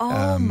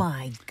 Oh,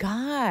 my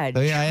God. So,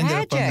 yeah, I ended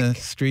up on the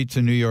streets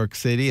of New York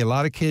City. A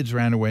lot of kids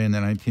ran away in the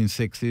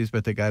 1960s,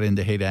 but they got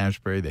into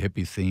Haight-Ashbury, the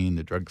hippie scene,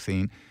 the drug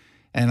scene.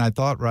 And I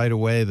thought right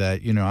away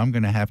that, I'm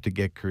going to have to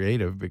get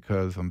creative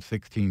because I'm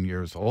 16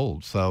 years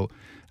old. So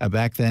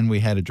back then we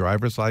had a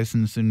driver's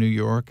license in New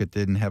York. It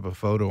didn't have a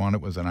photo on it.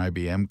 It was an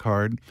IBM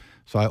card.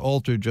 So I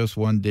altered just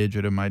one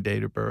digit of my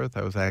date of birth.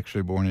 I was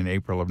actually born in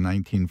April of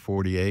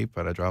 1948,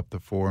 but I dropped the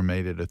 4 and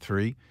made it a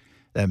 3.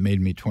 That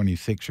made me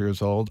 26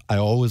 years old. I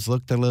always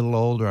looked a little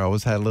older. I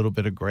always had a little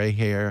bit of gray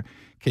hair.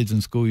 Kids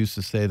in school used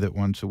to say that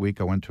once a week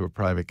I went to a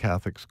private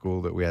Catholic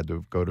school that we had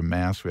to go to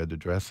Mass. We had to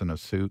dress in a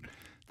suit.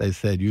 They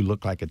said, you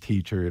look like a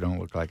teacher. You don't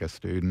look like a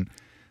student.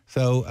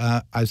 So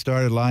I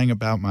started lying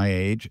about my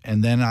age.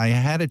 And then I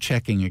had a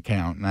checking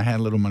account. And I had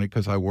a little money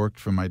because I worked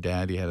for my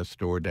dad. He had a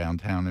store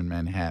downtown in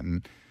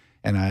Manhattan.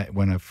 And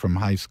when from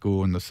high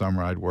school in the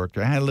summer I'd worked.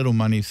 I had a little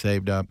money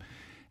saved up.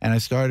 And I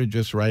started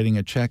just writing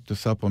a check to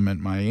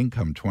supplement my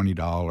income, $20,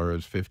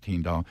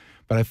 $15.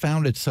 But I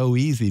found it so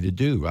easy to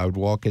do. I would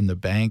walk in the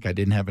bank. I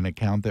didn't have an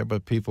account there,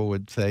 but people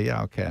would say, yeah,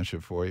 I'll cash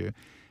it for you.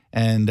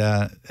 And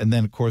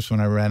then, of course,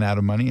 when I ran out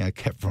of money, I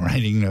kept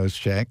writing those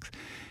checks.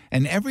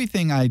 And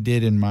everything I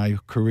did in my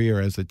career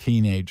as a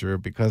teenager,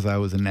 because I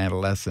was an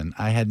adolescent,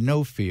 I had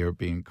no fear of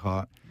being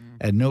caught,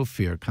 had no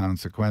fear of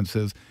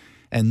consequences,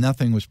 and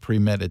nothing was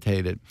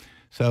premeditated.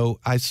 So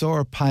I saw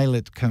a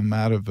pilot come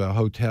out of a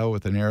hotel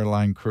with an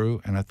airline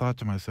crew, and I thought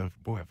to myself,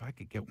 boy, if I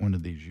could get one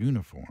of these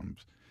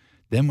uniforms,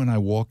 then when I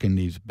walk in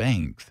these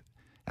banks,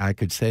 I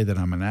could say that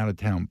I'm an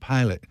out-of-town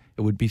pilot.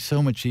 It would be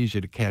so much easier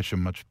to cash a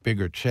much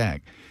bigger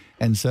check.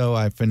 And so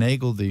I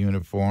finagled the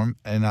uniform,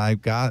 and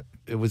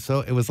it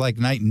was like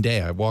night and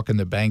day. I walk in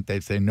the bank,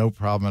 they'd say, no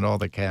problem at all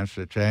to cash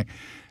the check.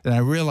 And I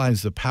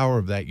realized the power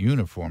of that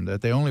uniform, that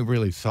they only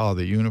really saw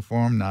the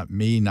uniform, not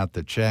me, not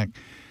the check.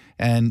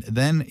 And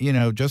then,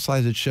 just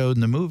like it showed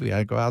in the movie,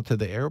 I go out to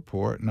the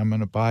airport and I'm going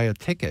to buy a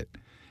ticket.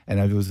 And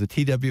it was the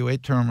TWA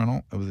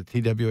terminal. It was a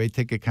TWA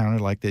ticket counter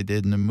like they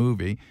did in the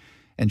movie.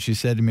 And she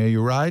said to me, are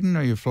you riding or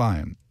are you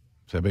flying?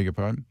 I said, I beg your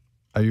pardon?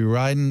 Are you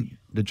riding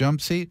the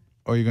jump seat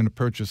or are you going to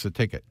purchase a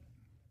ticket?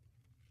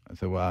 I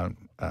said, well,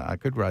 I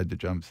could ride the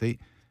jump seat.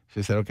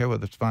 She said, okay, well,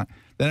 that's fine.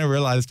 Then I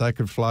realized I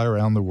could fly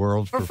around the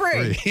world for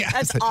free.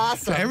 That's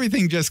awesome. So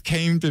everything just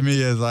came to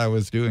me as I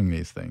was doing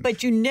these things.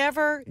 But you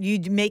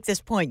make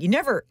this point, you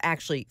never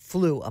actually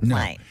flew a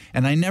plane. No.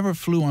 And I never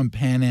flew on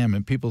Pan Am,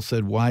 and people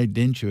said, why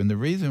didn't you? And the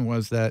reason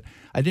was that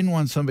I didn't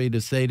want somebody to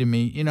say to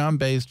me, I'm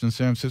based in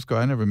San Francisco.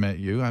 I never met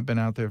you. I've been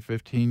out there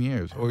 15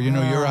 years. Or,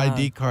 your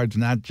ID card's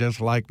not just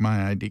like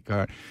my ID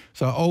card.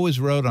 So I always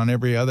rode on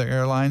every other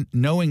airline,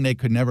 knowing they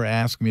could never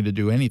ask me to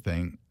do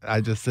anything. I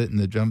just sit in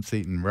the jump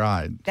seat and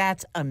ride.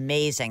 That's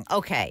amazing.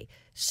 Okay,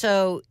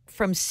 so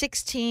from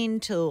 16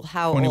 to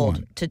how 21.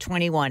 old? To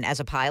 21 as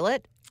a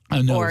pilot?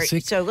 No,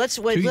 so let's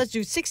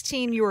do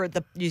 16.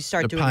 You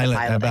start doing pilot. the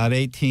pilot. About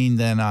 18,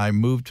 then I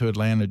moved to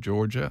Atlanta,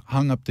 Georgia,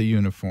 hung up the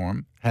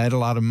uniform, had a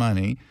lot of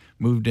money,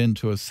 moved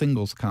into a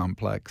singles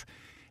complex.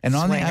 And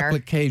on the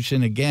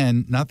application,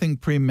 again, nothing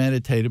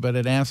premeditated, but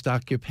it asked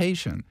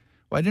occupation.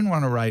 Well, I didn't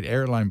want to write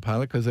airline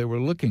pilot because they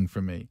were looking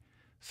for me.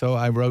 So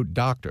I wrote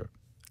doctor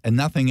and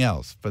nothing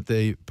else. But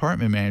the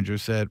apartment manager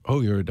said,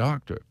 oh, you're a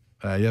doctor.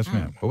 Yes,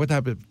 ma'am. Well, what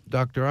type of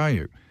doctor are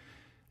you?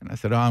 And I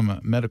said, I'm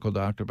a medical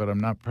doctor, but I'm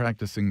not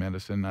practicing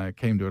medicine. I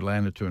came to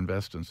Atlanta to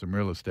invest in some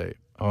real estate.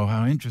 Oh,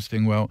 how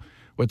interesting. Well,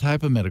 what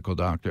type of medical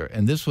doctor?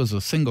 And this was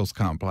a singles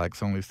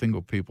complex. Only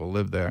single people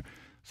lived there.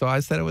 So I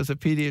said it was a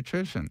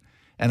pediatrician.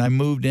 And I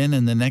moved in,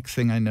 and the next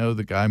thing I know,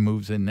 the guy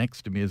moves in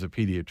next to me as a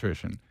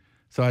pediatrician.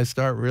 So I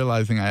start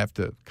realizing I have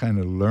to kind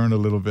of learn a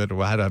little bit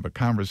or how to have a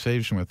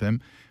conversation with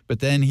him. But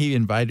then he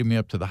invited me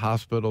up to the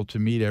hospital to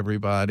meet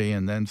everybody.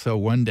 And then so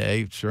one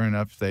day, sure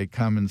enough, they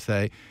come and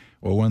say,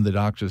 well, one of the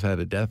doctors had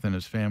a death in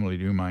his family.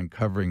 Do you mind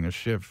covering the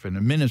shift in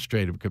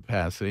administrative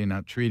capacity,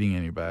 not treating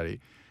anybody?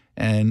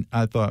 And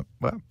I thought,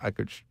 well, I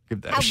could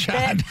give that a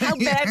shot.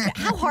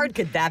 How hard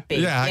could that be?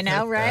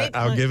 Yeah, right?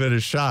 I'll give it a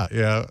shot.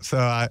 Yeah.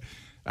 So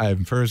I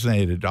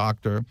impersonated a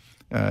doctor.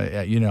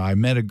 I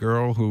met a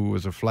girl who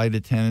was a flight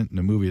attendant. In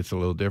the movie, it's a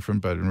little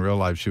different, but in real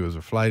life, she was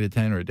a flight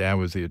attendant. Her dad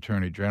was the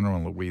attorney general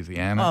in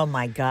Louisiana. Oh,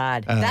 my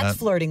God. That's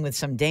flirting with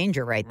some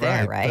danger right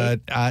there, right?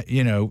 But,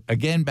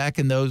 again, back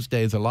in those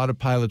days, a lot of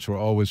pilots were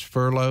always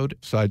furloughed.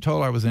 So I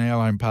told her I was an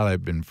airline pilot.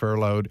 I'd been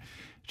furloughed.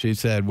 She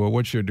said, well,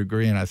 what's your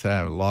degree? And I said, I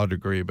have a law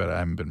degree, but I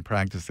haven't been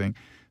practicing.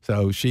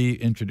 So she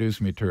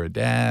introduced me to her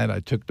dad.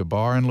 I took the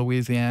bar in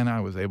Louisiana. I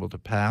was able to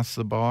pass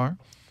the bar.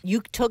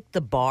 You took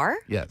the bar?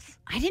 Yes.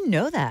 I didn't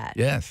know that.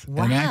 Yes.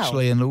 Wow. And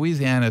actually, in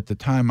Louisiana, at the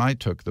time I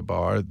took the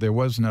bar, there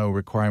was no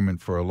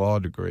requirement for a law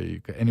degree.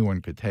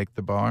 Anyone could take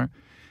the bar.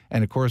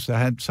 And, of course, I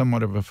had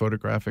somewhat of a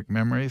photographic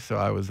memory, so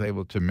I was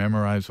able to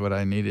memorize what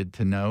I needed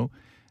to know.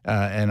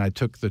 And I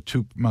took the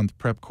 2-month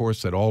prep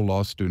course that all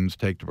law students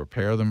take to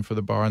prepare them for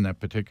the bar in that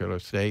particular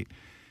state.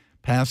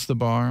 Passed the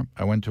bar.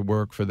 I went to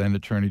work for then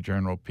Attorney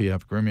General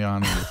P.F. Grimion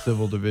in the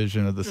civil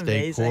division of the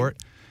state court.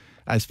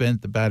 I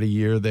spent about a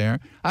year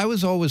there. I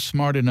was always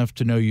smart enough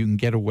to know you can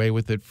get away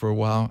with it for a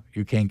while.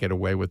 You can't get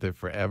away with it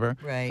forever.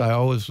 Right. So I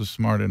always was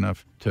smart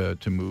enough to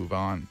move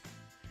on.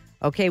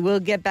 Okay, we'll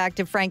get back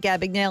to Frank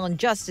Abagnale in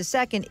just a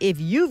second. If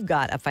you've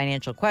got a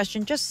financial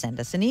question, just send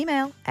us an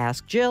email.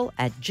 Ask Jill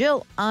at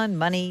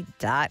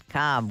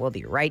JillOnMoney.com. We'll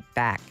be right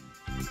back.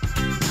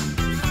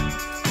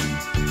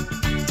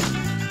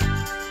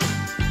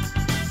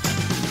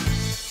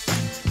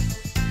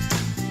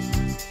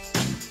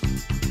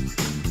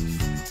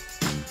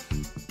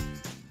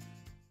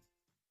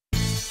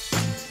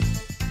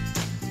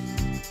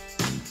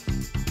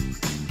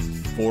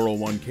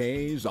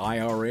 .401ks,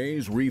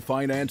 IRAs,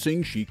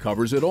 refinancing, she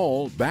covers it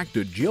all. Back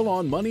to Jill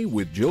on Money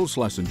with Jill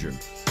Schlesinger.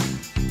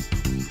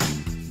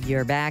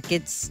 You're back.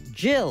 It's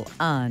Jill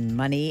on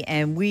Money,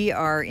 and we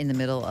are in the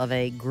middle of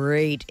a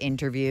great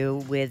interview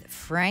with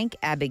Frank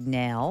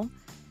Abagnale.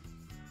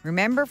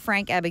 Remember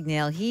Frank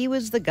Abagnale? He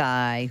was the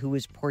guy who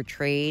was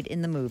portrayed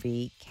in the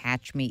movie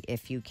Catch Me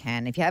If You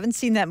Can. If you haven't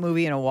seen that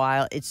movie in a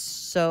while, it's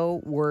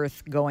so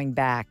worth going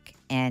back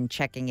and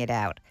checking it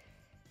out.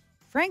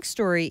 Frank's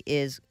story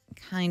is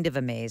kind of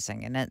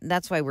amazing, and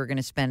that's why we're going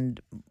to spend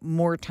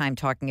more time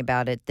talking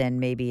about it than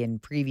maybe in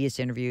previous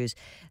interviews.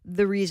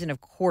 The reason,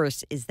 of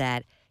course, is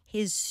that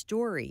his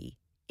story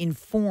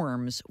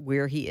informs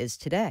where he is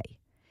today.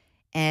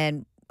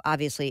 And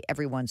obviously,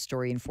 everyone's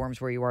story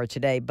informs where you are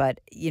today. But,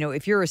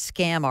 if you're a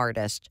scam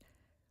artist,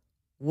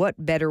 what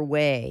better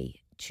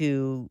way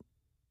to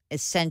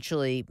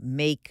essentially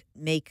make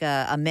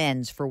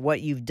amends for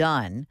what you've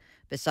done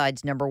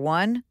besides, number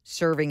one,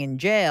 serving in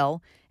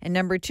jail, and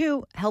number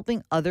two,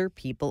 helping other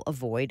people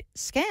avoid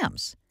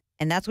scams.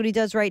 And that's what he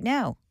does right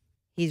now.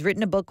 He's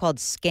written a book called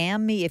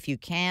Scam Me If You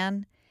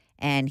Can.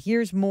 And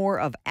here's more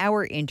of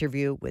our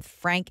interview with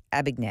Frank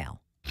Abagnale.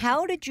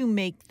 How did you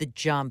make the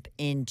jump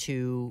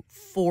into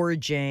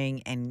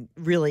forging and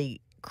really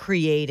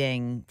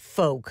creating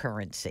faux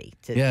currency?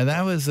 Yeah,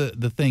 that was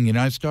the thing.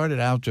 I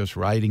started out just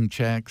writing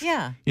checks.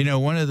 Yeah.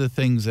 One of the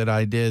things that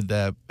I did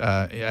that,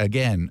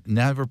 again,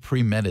 never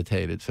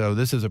premeditated. So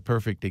this is a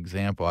perfect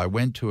example. I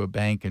went to a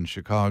bank in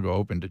Chicago,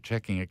 opened a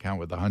checking account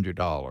with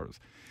 $100,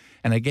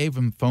 and I gave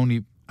them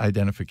phony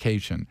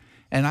identification.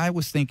 And I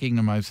was thinking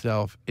to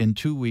myself, in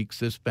 2 weeks,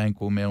 this bank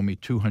will mail me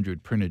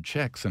 200 printed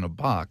checks in a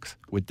box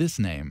with this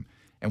name.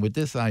 And with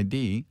this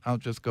ID, I'll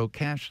just go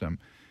cash them.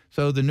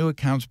 So the new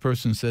accounts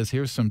person says,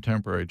 here's some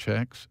temporary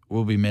checks.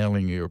 We'll be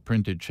mailing you your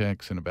printed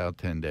checks in about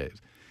 10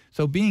 days.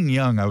 So being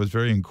young, I was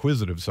very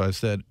inquisitive. So I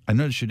said, I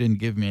noticed you didn't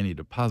give me any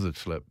deposit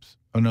slips.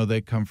 Oh, no,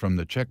 they come from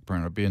the check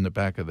printer. Be in the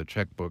back of the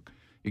checkbook.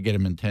 You get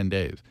them in 10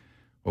 days.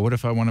 Well, what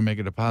if I want to make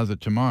a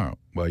deposit tomorrow?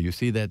 Well, you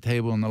see that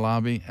table in the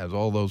lobby has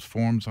all those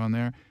forms on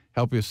there.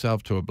 Help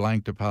yourself to a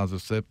blank deposit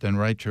slip, then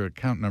write your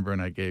account number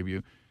and I gave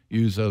you.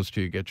 Use those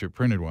till you get your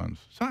printed ones.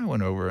 So I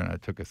went over and I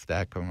took a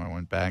stack of them. I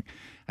went back.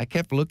 I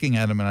kept looking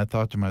at them and I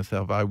thought to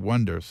myself, I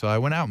wonder. So I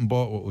went out and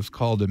bought what was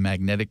called a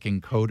magnetic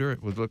encoder.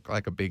 It would look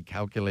like a big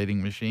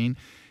calculating machine.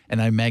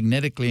 And I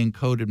magnetically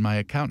encoded my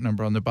account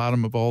number on the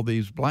bottom of all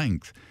these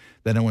blanks.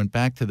 Then I went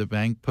back to the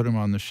bank, put them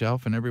on the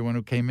shelf, and everyone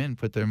who came in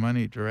put their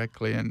money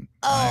directly in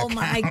Oh,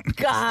 my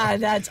God,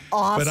 that's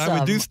awesome. But I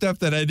would do stuff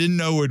that I didn't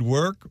know would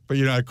work. But,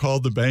 I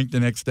called the bank the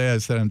next day. I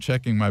said, I'm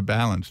checking my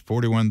balance,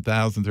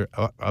 $41,000.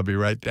 Oh, I'll be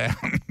right down.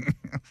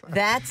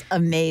 That's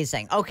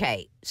amazing.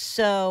 Okay,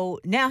 so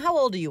now how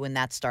old are you when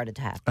that started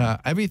to happen?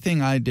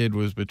 Everything I did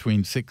was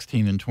between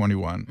 16 and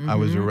 21. Mm-hmm. I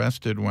was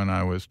arrested when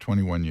I was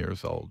 21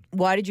 years old.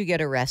 Why did you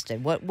get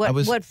arrested?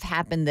 What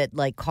happened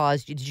that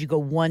caused you? Did you go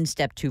one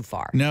step too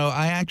far? No,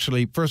 I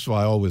actually, first of all,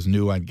 I always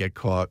knew I'd get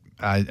caught.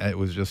 It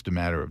was just a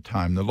matter of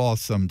time. The law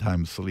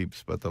sometimes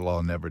sleeps, but the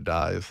law never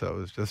dies, so it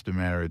was just a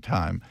matter of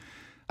time.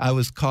 I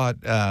was caught.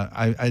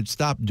 I'd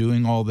stopped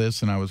doing all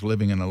this, and I was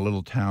living in a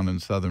little town in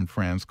southern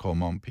France called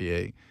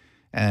Montpellier.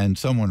 And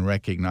someone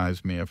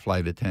recognized me, a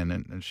flight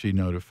attendant, and she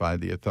notified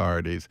the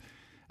authorities.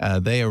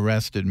 They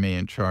arrested me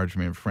and charged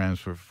me in France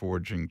for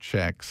forging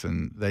checks,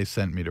 and they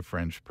sent me to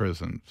French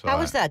prison. So How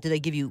was that? Did they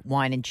give you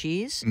wine and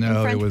cheese? No,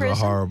 in French it was prison?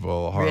 a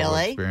horrible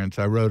Really? experience.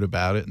 I wrote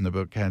about it in the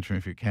book Catch Me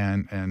If You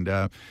Can,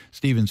 and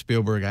Steven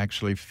Spielberg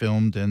actually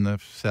filmed in the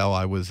cell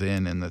I was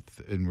in and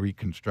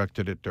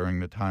reconstructed it during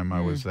the time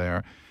I was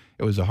there.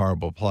 It was a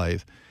horrible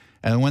place.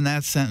 And when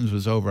that sentence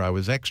was over, I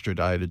was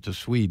extradited to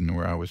Sweden,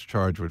 where I was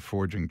charged with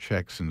forging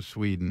checks in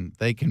Sweden.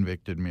 They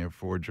convicted me of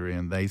forgery,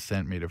 and they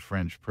sent me to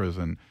French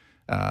prison,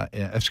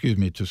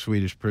 to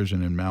Swedish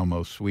prison in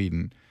Malmö,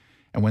 Sweden.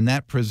 And when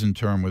that prison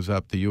term was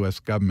up, the U.S.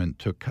 government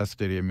took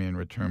custody of me and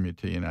returned me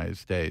to the United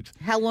States.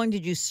 How long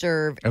did you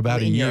serve?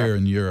 About a year Europe?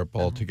 in Europe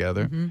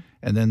altogether.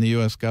 And then the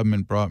U.S.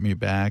 government brought me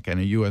back, and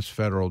a U.S.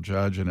 federal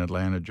judge in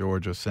Atlanta,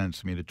 Georgia,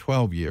 sentenced me to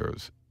 12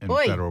 years in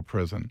federal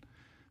prison.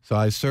 So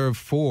I served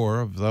 4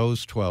 of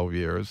those 12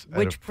 years.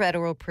 Which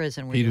federal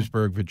prison were you?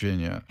 Petersburg,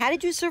 Virginia. How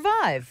did you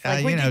survive?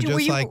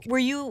 Were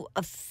you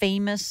a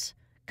famous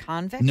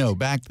convict? No,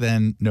 back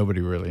then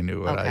nobody really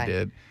knew what I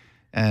did,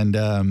 and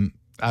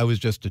I was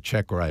just a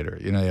check writer.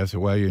 You know, they said,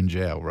 "Well, you're in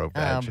jail, wrote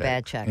bad checks."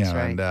 Bad checks,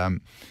 right?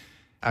 And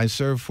I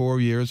served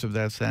 4 years of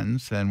that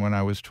sentence, and when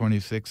I was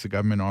 26, the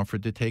government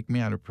offered to take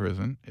me out of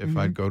prison if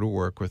I'd go to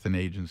work with an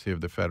agency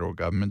of the federal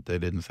government. They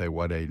didn't say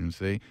what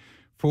agency,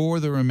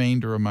 for the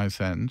remainder of my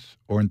sentence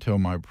or until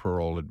my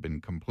parole had been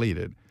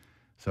completed.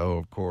 So,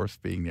 of course,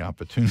 being the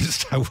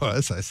opportunist I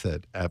was, I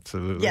said,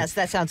 absolutely. Yes,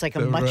 that sounds like a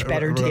much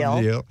better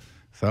deal.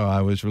 So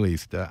I was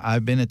released.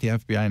 I've been at the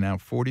FBI now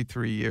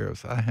 43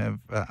 years. I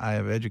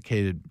have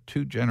educated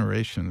 2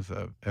 generations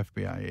of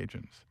FBI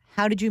agents.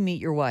 How did you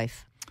meet your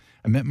wife?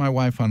 I met my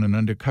wife on an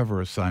undercover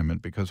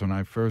assignment because when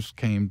I first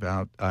came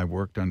out, I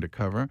worked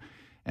undercover.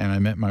 And I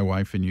met my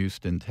wife in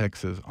Houston,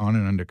 Texas, on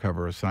an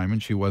undercover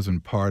assignment. She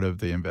wasn't part of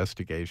the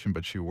investigation,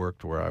 but she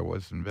worked where I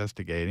was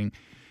investigating.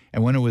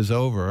 And when it was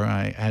over,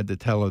 I had to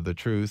tell her the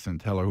truth and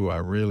tell her who I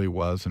really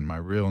was and my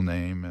real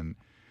name and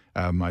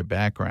my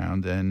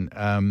background.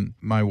 And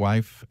my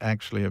wife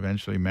actually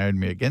eventually married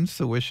me against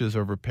the wishes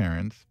of her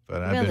parents. But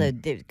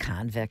the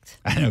convict.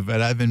 I know,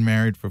 but I've been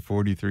married for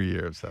 43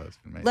 years. So it's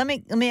been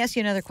amazing. Let me ask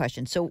you another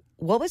question. So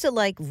what was it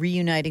like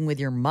reuniting with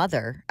your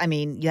mother? I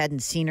mean, you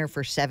hadn't seen her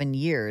for 7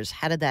 years.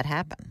 How did that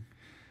happen?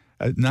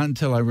 Not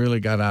until I really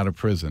got out of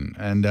prison.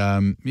 And,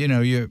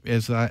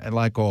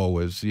 like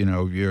always,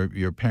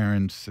 your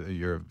parents,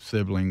 your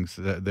siblings,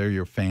 they're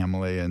your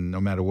family. And no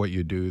matter what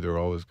you do, they're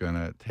always going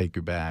to take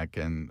you back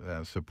and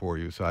support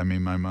you. So, I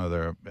mean, my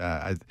mother,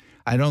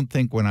 I don't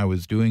think when I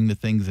was doing the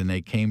things and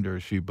they came to her,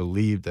 she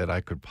believed that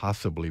I could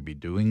possibly be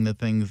doing the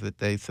things that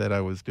they said I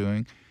was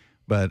doing.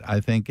 But I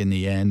think in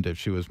the end, if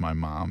she was my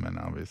mom, and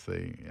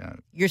obviously.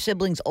 Your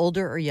siblings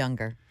older or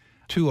younger?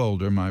 2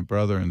 older. My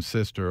brother and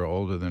sister are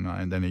older than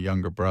I, and then a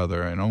younger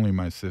brother, and only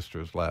my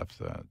sister's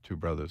left. 2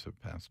 brothers have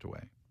passed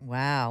away.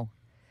 Wow.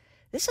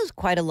 This is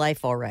quite a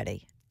life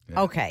already.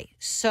 Yeah. Okay,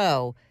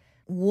 so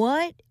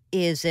what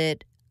is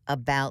it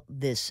about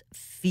this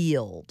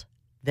field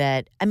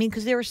that, I mean,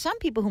 because there are some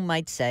people who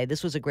might say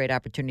this was a great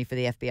opportunity for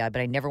the FBI, but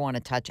I never want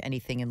to touch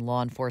anything in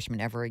law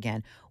enforcement ever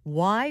again.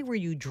 Why were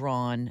you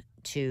drawn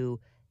to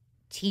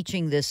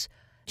teaching this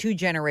 2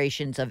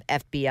 generations of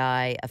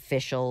FBI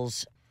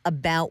officials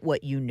about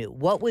what you knew?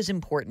 What was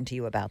important to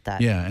you about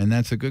that? Yeah, and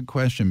that's a good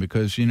question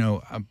because,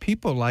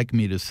 people like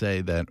me to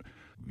say that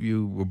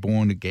you were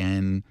born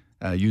again,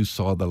 you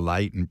saw the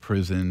light in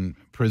prison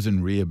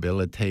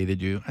rehabilitated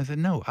you. I said,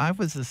 no, I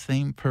was the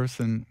same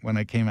person when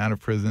I came out of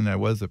prison. I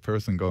was the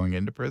person going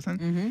into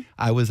prison.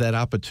 I was that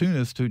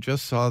opportunist who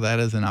just saw that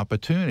as an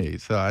opportunity.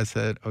 So I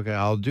said, okay,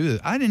 I'll do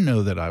this. I didn't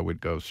know that I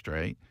would go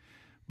straight,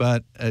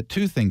 but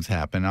 2 things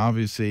happened.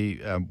 Obviously,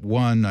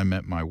 one, I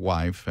met my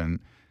wife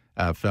and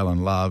fell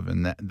in love,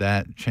 and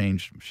that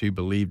changed. She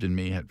believed in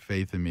me, had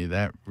faith in me.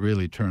 That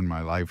really turned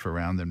my life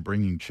around. And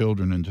bringing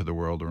children into the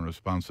world and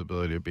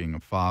responsibility of being a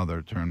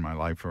father turned my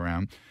life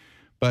around.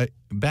 But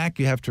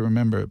you have to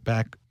remember,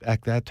 back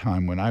at that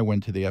time when I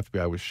went to the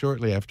FBI, was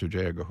shortly after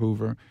J. Edgar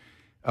Hoover.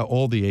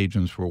 All the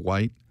agents were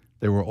white.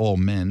 They were all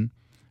men.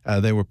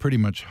 They were pretty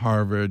much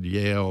Harvard,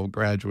 Yale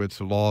graduates,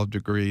 law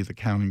degrees,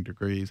 accounting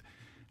degrees.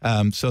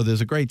 So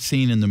there's a great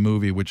scene in the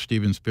movie which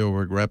Steven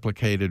Spielberg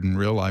replicated in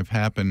real life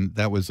happened.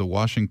 That was the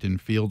Washington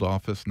field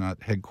office,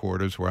 not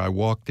headquarters, where I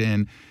walked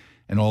in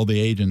and all the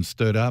agents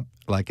stood up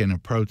like in a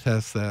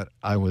protest that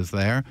I was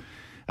there.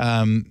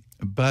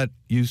 But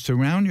you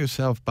surround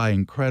yourself by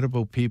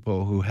incredible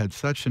people who had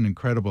such an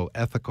incredible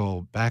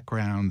ethical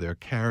background, their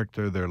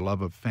character, their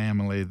love of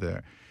family,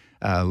 their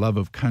love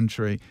of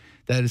country,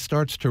 that it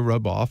starts to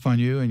rub off on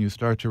you and you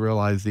start to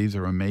realize these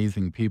are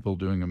amazing people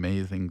doing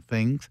amazing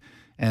things.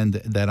 And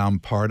that I'm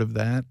part of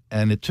that.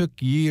 And it took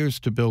years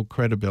to build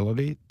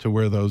credibility to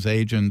where those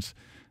agents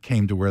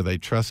came to where they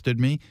trusted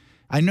me.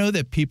 I know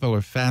that people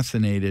are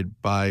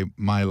fascinated by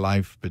my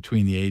life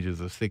between the ages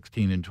of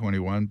 16 and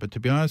 21, but to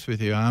be honest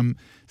with you, I'm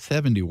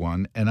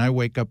 71, and I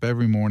wake up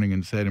every morning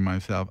and say to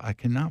myself, I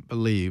cannot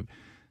believe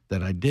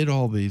that I did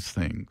all these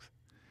things,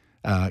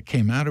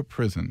 came out of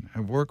prison,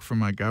 have worked for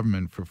my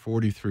government for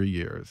 43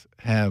 years,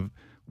 have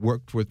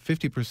worked with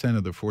 50%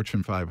 of the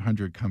Fortune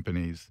 500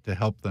 companies to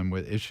help them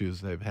with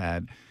issues they've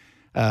had.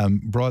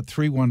 Brought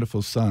 3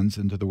 wonderful sons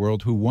into the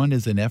world, who one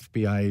is an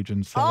FBI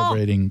agent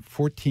celebrating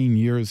 14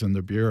 years in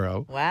the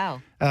Bureau.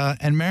 Wow.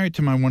 And married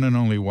to my one and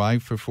only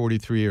wife for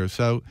 43 years.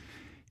 So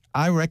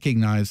I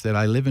recognize that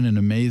I live in an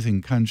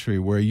amazing country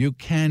where you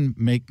can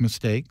make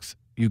mistakes,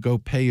 you go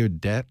pay your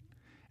debt,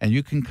 and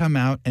you can come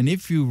out, and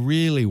if you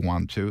really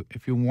want to,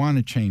 if you want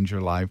to change your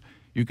life,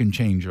 you can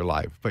change your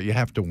life, but you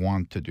have to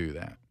want to do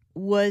that.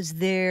 Was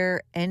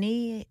there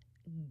any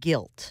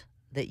guilt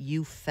that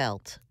you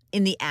felt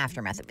in the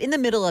aftermath? In the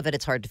middle of it,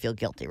 it's hard to feel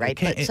guilty, right?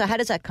 So how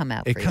does that come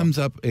out for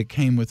you? It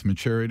came with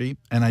maturity,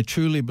 and I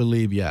truly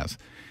believe, yes.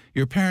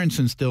 Your parents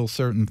instill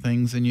certain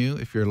things in you,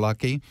 if you're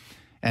lucky,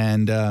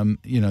 and,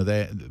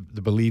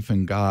 the belief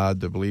in God,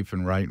 the belief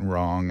in right and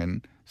wrong,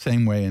 and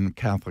same way in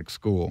Catholic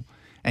school.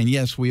 And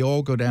yes, we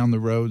all go down the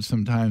road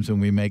sometimes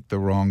and we make the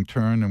wrong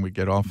turn and we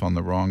get off on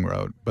the wrong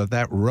road. But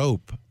that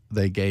rope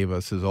they gave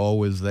us is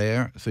always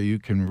there, so you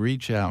can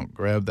reach out,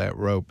 grab that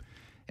rope,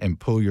 and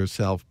pull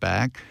yourself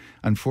back.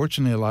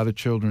 Unfortunately, a lot of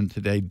children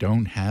today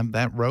don't have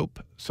that rope.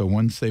 So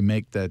once they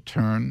make that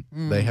turn,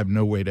 they have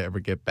no way to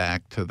ever get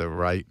back to the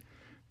right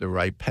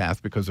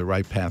path, because the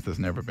right path has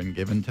never been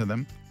given to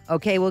them.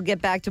 Okay, we'll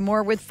get back to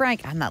more with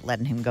Frank. I'm not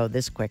letting him go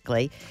this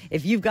quickly.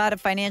 If you've got a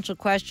financial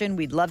question,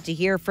 we'd love to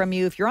hear from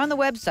you. If you're on the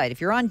website,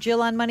 if you're on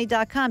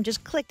JillOnMoney.com,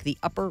 just click the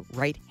upper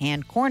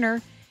right-hand corner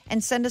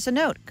and send us a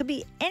note. Could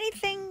be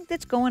anything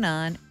that's going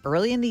on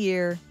early in the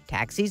year.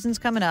 Tax season's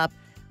coming up.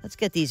 Let's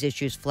get these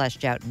issues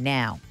fleshed out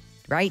now.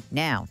 Right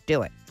now.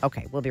 Do it.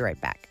 Okay, we'll be right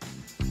back.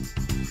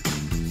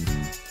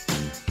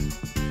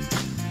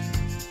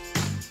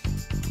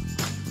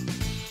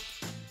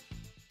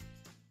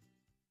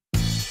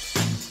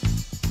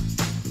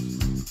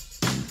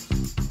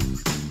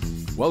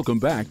 Welcome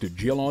back to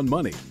Jill on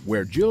Money,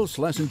 where Jill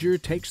Schlesinger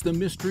takes the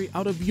mystery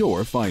out of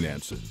your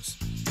finances.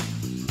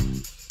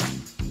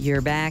 You're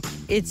back.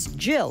 It's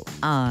Jill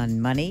on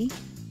Money.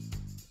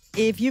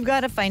 If you've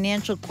got a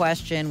financial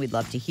question, we'd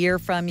love to hear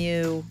from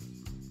you.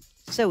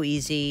 So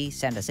easy.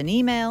 Send us an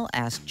email,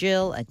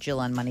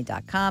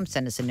 askjill@jillonmoney.com.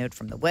 Send us a note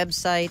from the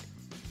website.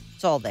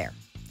 It's all there.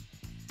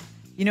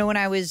 You know, when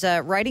I was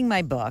writing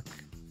my book,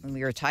 when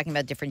we were talking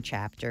about different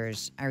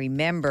chapters, I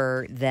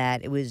remember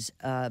that it was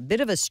a bit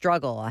of a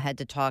struggle. I had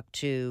to talk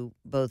to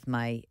both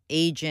my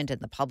agent and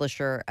the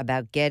publisher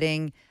about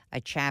getting a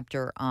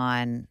chapter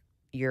on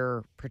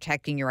your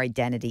protecting your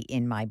identity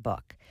in my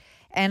book.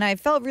 And I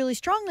felt really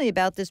strongly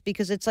about this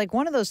because it's like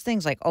one of those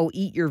things like, oh,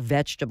 eat your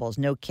vegetables.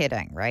 No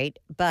kidding, right?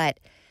 But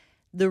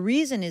the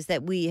reason is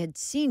that we had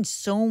seen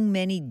so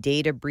many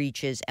data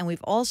breaches, and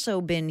we've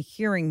also been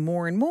hearing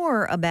more and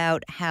more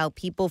about how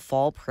people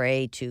fall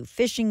prey to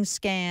phishing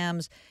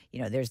scams.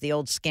 You know, there's the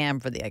old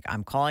scam for the, like,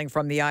 I'm calling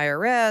from the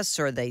IRS,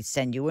 or they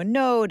send you a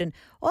note, and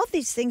all of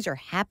these things are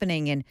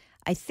happening. And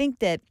I think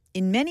that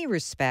in many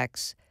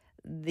respects,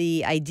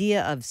 the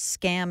idea of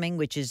scamming,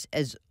 which is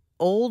as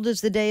old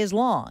as the day is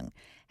long,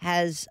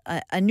 has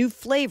a new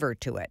flavor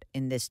to it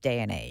in this day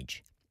and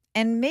age.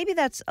 And maybe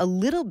that's a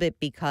little bit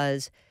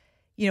because,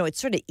 you know, it's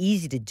sort of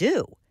easy to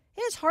do.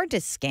 It's hard to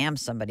scam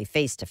somebody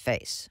face to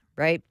face,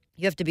 right?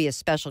 You have to be a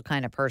special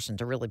kind of person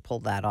to really pull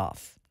that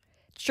off.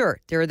 Sure,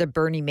 there are the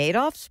Bernie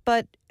Madoffs,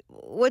 but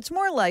what's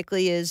more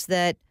likely is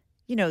that,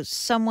 you know,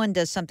 someone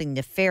does something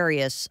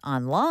nefarious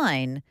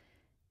online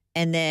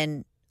and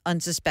then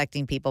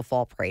unsuspecting people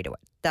fall prey to it.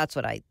 That's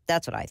what I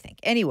think.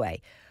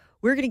 Anyway,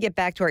 we're going to get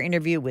back to our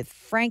interview with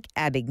Frank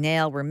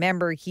Abagnale.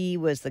 Remember, he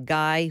was the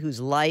guy whose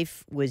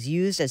life was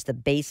used as the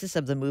basis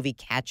of the movie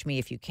Catch Me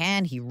If You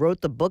Can. He wrote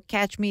the book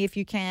Catch Me If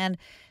You Can.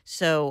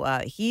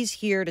 So he's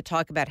here to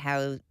talk about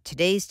how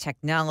today's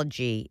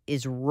technology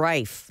is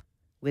rife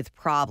with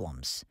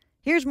problems.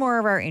 Here's more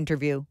of our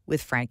interview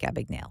with Frank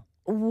Abagnale.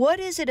 What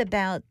is it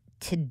about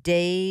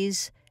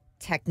today's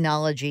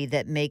technology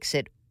that makes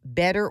it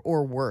better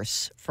or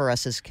worse for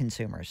us as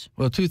consumers?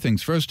 Well, two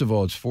things. First of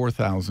all, it's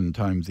 4,000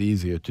 times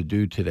easier to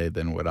do today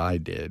than what I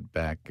did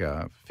back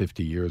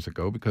 50 years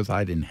ago, because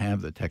I didn't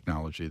have the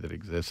technology that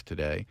exists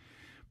today.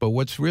 But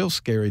what's real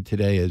scary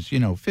today is,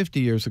 50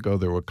 years ago,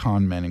 there were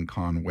con men and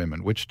con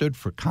women, which stood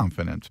for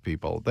confidence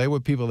people. They were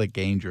people that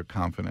gained your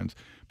confidence.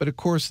 But of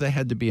course, they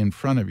had to be in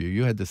front of you.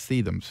 You had to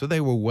see them. So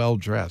they were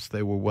well-dressed.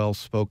 They were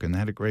well-spoken. They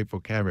had a great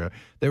vocabulary.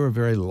 They were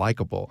very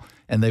likable,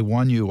 and they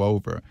won you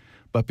over.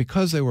 But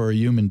because they were a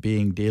human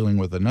being dealing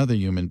with another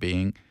human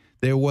being,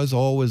 there was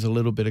always a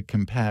little bit of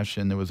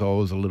compassion. There was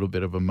always a little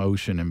bit of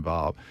emotion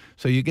involved.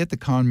 So you get the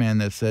con man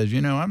that says,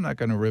 I'm not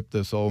going to rip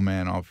this old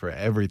man off for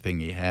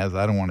everything he has.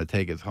 I don't want to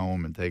take his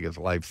home and take his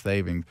life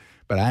savings,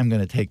 but I'm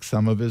going to take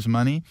some of his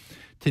money.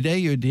 Today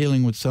you're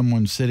dealing with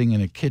someone sitting in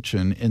a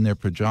kitchen in their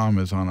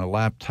pajamas on a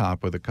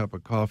laptop with a cup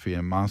of coffee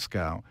in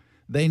Moscow.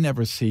 They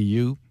never see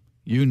you.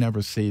 You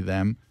never see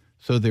them.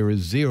 So there is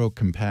zero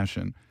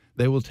compassion.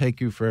 They will take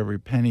you for every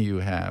penny you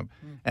have,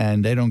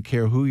 and they don't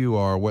care who you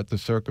are, what the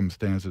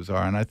circumstances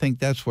are. And I think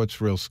that's what's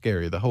real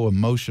scary. The whole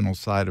emotional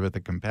side of it, the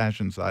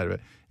compassion side of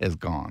it, is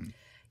gone.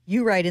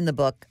 You write in the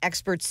book,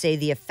 experts say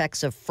the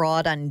effects of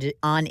fraud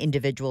on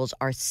individuals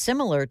are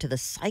similar to the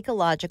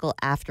psychological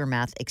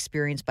aftermath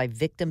experienced by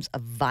victims of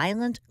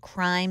violent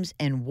crimes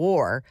and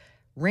war,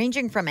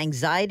 ranging from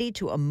anxiety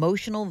to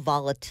emotional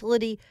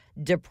volatility,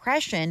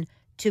 depression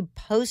to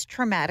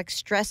post-traumatic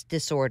stress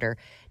disorder.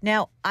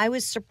 Now, I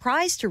was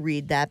surprised to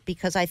read that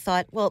because I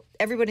thought, well,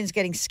 everybody's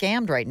getting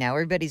scammed right now.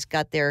 Everybody's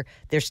got their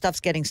stuff's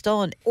getting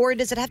stolen. Or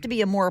does it have to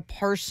be a more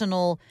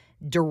personal,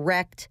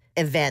 direct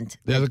event?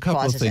 There's a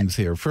couple of things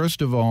here.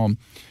 First of all,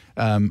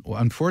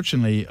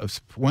 unfortunately,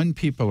 when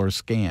people are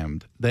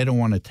scammed, they don't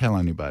want to tell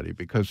anybody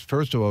because,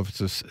 first of all, if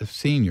it's a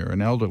senior,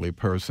 an elderly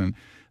person,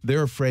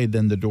 they're afraid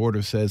then the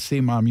daughter says, see,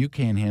 Mom, you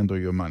can't handle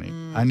your money.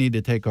 I need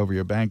to take over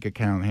your bank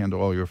account,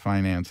 handle all your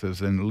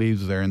finances, and it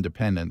leaves their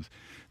independence.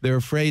 They're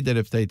afraid that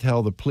if they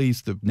tell the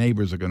police, the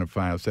neighbors are going to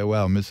find out, say,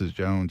 well, Mrs.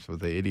 Jones was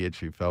the idiot.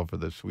 She fell for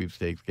the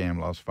sweepstakes scam,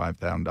 lost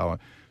 $5,000.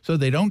 So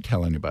they don't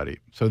tell anybody.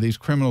 So these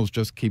criminals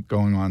just keep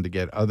going on to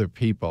get other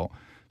people.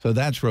 So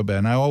that's real bad.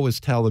 And I always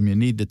tell them you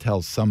need to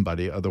tell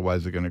somebody,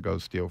 otherwise they're going to go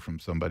steal from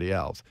somebody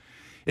else.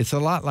 It's a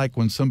lot like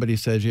when somebody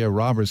says, yeah,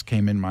 robbers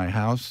came in my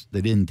house.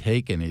 They didn't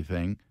take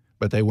anything,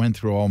 but they went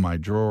through all my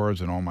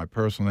drawers and all my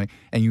personal things,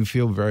 and you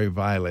feel very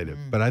violated.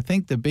 But I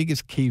think the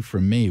biggest key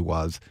for me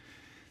was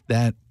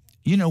that,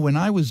 you know, when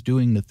I was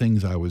doing the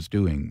things I was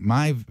doing,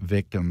 my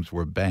victims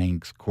were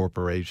banks,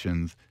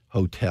 corporations,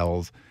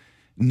 hotels,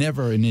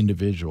 never an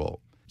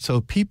individual.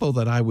 So people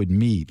that I would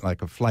meet,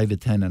 like a flight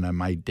attendant I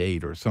might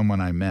date or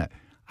someone I met,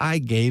 I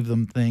gave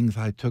them things.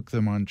 I took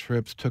them on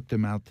trips, took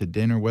them out to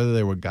dinner, whether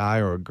they were a guy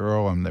or a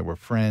girl, and they were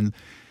friends.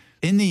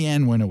 In the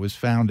end, when it was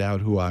found out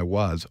who I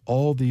was,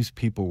 all these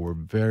people were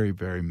very,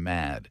 very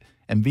mad.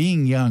 And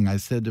being young, I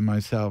said to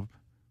myself,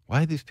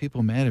 why are these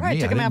people mad at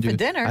me? Took them out for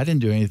dinner. I didn't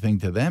do anything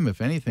to them.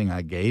 If anything,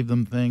 I gave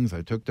them things.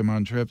 I took them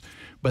on trips.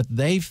 But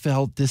they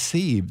felt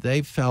deceived.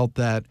 They felt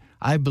that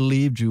I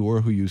believed you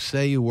were who you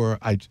say you were.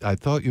 I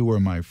thought you were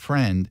my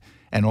friend.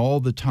 And all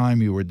the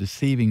time you were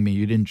deceiving me.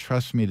 You didn't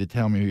trust me to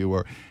tell me who you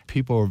were.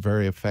 People were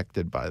very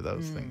affected by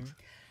those things.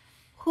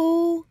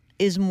 Who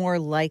is more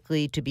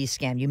likely to be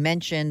scammed? You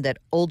mentioned that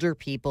older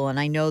people, and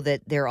I know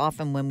that they're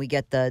often, when we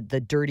get the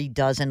dirty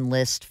dozen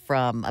list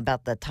from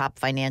about the top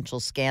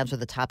financial scams or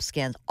the top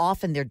scams,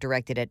 often they're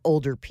directed at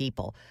older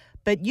people.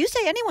 But you say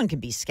anyone can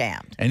be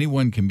scammed.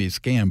 Anyone can be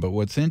scammed. But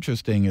what's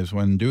interesting is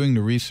when doing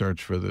the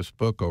research for this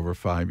book over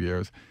 5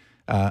 years,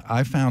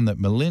 I found that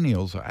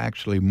millennials are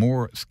actually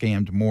more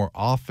scammed more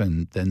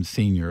often than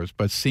seniors,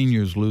 but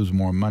seniors lose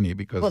more money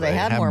because they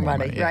have more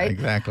money, right? Yeah,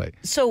 exactly.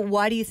 So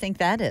why do you think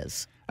that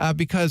is?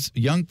 Because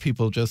young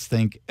people just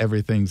think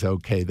everything's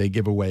okay. They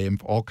give away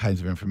all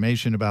kinds of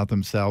information about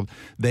themselves.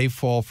 They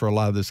fall for a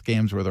lot of the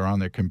scams where they're on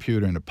their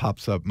computer and it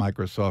pops up,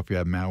 Microsoft, you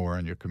have malware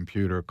on your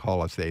computer,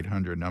 call us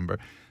 800 number.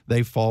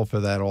 They fall for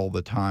that all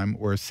the time,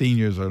 where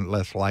seniors are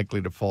less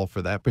likely to fall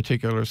for that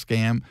particular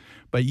scam.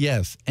 But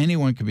yes,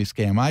 anyone can be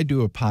scammed. I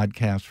do a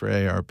podcast for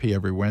ARP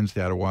every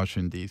Wednesday out of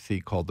Washington,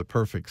 D.C. called The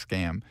Perfect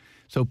Scam.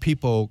 So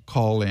people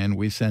call in,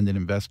 we send an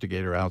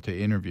investigator out to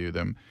interview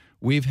them.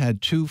 We've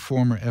had 2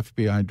 former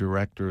FBI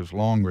directors,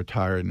 long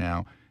retired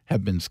now,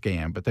 have been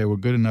scammed, but they were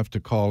good enough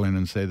to call in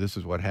and say, this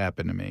is what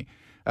happened to me.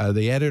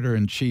 The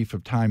editor-in-chief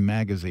of Time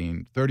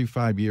magazine,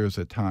 35 years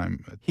at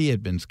Time, he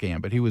had been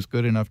scammed, but he was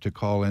good enough to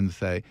call in and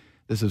say,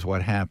 this is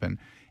what happened.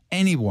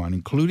 Anyone,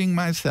 including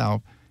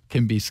myself,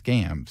 can be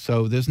scammed.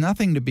 So there's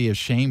nothing to be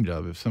ashamed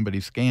of if somebody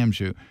scams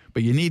you,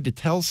 but you need to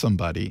tell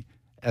somebody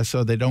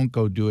so they don't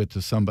go do it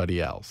to somebody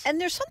else. And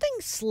there's something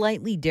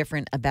slightly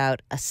different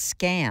about a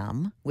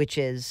scam, which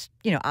is,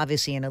 you know,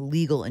 obviously an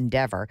illegal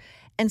endeavor,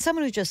 and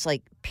someone who just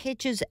like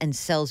pitches and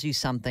sells you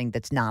something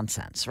that's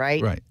nonsense,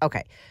 right? Right.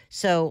 Okay.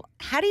 So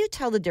how do you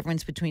tell the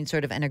difference between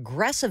sort of an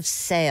aggressive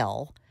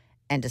sale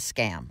and a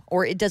scam?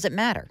 Or it doesn't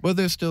matter? Well,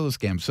 there's still a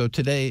scam. So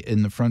today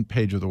in the front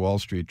page of the Wall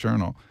Street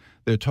Journal,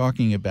 they're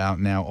talking about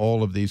now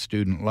all of these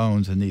student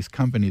loans and these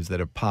companies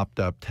that have popped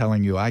up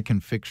telling you, I can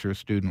fix your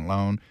student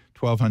loan,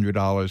 $1,200,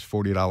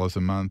 $40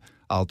 a month,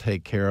 I'll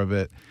take care of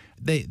it.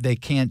 They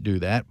can't do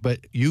that, but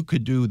you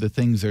could do the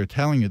things they're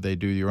telling you they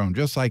do your own,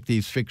 just like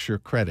these fix your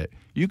credit.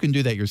 You can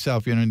do that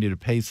yourself. You don't need to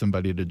pay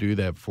somebody to do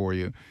that for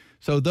you.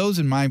 So those,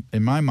 in my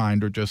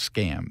mind, are just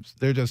scams.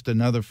 They're just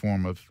another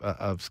form of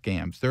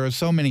scams. There are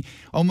so many.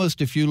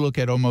 Almost, if you look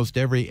at almost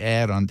every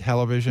ad on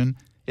television,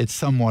 it's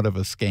somewhat of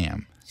a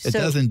scam. It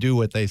doesn't do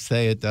what they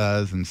say it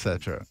does,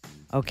 etc.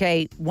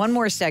 Okay, one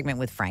more segment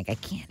with Frank. I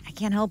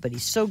can't help it.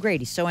 He's so great.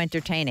 He's so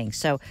entertaining.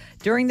 So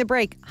during the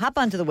break, hop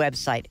onto the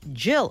website,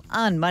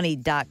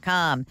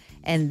 JillOnMoney.com,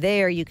 and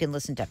there you can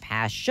listen to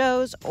past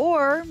shows,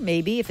 or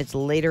maybe if it's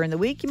later in the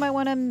week, you might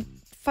want to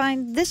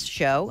find this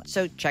show.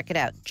 So check it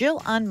out,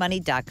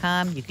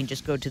 JillOnMoney.com. You can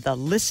just go to the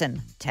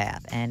Listen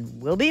tab,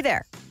 and we'll be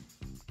there.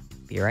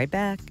 Be right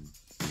back.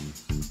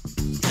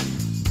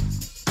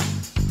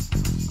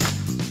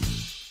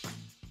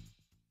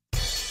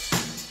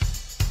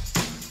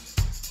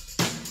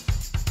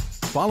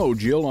 Follow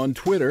Jill on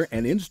Twitter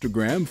and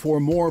Instagram for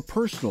more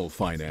personal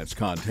finance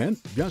content.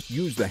 Just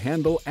use the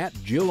handle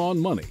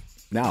 @JillOnMoney.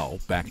 Now,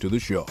 back to the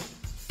show.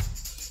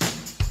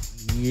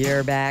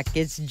 You're back.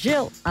 It's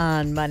Jill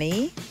on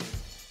Money.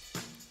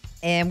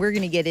 And we're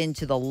going to get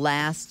into the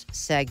last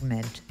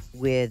segment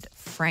with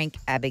Frank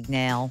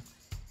Abagnale,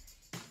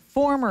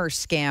 former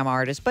scam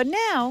artist, but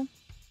now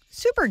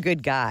super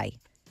good guy.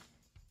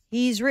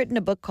 He's written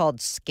a book called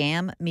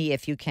Scam Me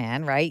If You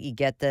Can, right? You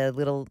get the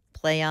little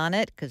play on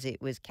it because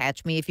it was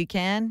Catch Me If You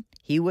Can.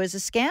 He was a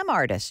scam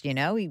artist, you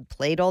know. He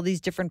played all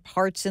these different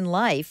parts in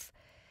life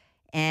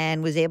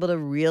and was able to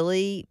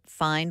really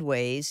find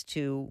ways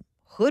to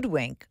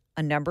hoodwink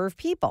a number of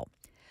people.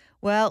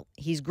 Well,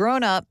 he's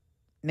grown up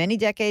many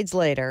decades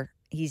later.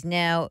 He's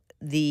now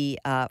the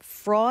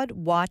Fraud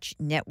Watch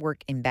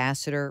Network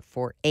ambassador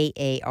for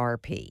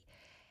AARP.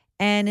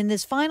 And in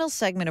this final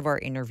segment of our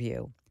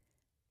interview,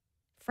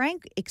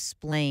 Frank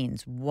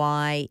explains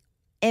why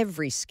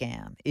every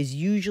scam is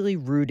usually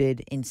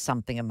rooted in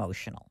something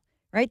emotional,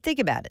 right? Think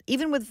about it.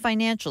 Even with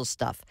financial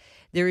stuff,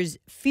 there is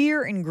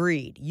fear and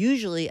greed.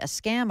 Usually a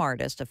scam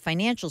artist, a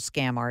financial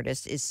scam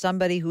artist, is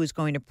somebody who is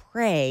going to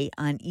prey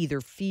on either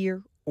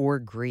fear or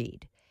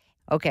greed.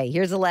 Okay,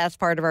 here's the last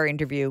part of our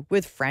interview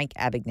with Frank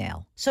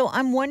Abagnale. So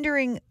I'm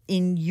wondering,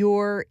 in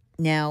your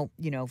now,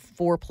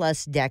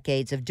 4+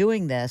 decades of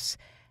doing this,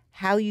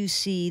 how you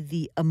see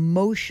the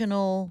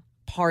emotional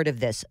part of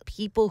this.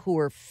 People who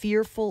are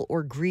fearful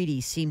or greedy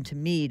seem to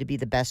me to be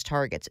the best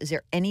targets. Is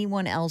there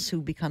anyone else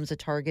who becomes a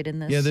target in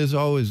this? Yeah,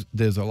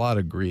 there's a lot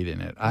of greed in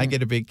it. I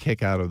get a big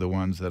kick out of the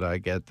ones that I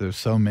get. There's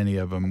so many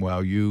of them.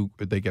 Well,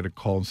 they get a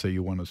call and say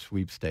you want a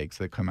sweepstakes.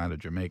 They come out of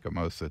Jamaica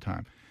most of the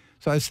time.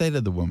 So I say to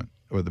the woman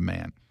or the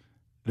man,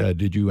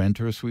 did you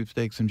enter a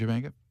sweepstakes in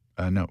Jamaica?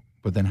 No.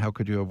 But then how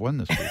could you have won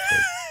the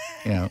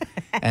sweepstakes?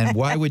 And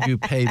why would you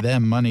pay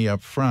them money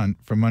up front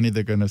for money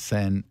they're going to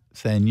send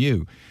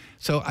you?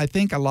 So I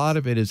think a lot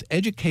of it is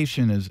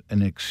education is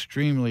an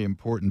extremely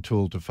important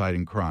tool to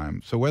fighting crime.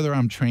 So whether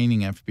I'm training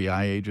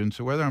FBI agents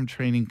or whether I'm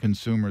training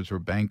consumers or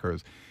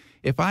bankers,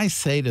 if I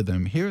say to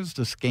them, here's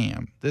the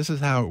scam, this is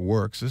how it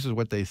works, this is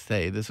what they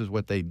say, this is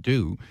what they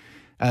do,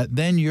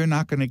 then you're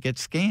not going to get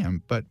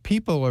scammed. But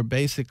people are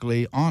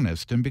basically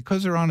honest. And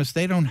because they're honest,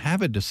 they don't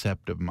have a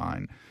deceptive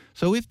mind.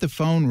 So if the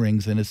phone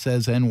rings and it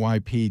says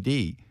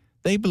NYPD,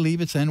 they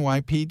believe it's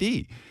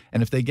NYPD.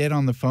 And if they get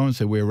on the phone and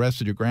say, we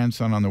arrested your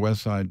grandson on the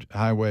West Side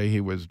Highway,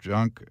 he was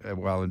drunk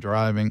while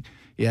driving,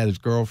 he had his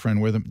girlfriend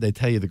with him, they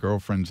tell you the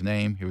girlfriend's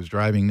name, he was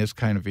driving this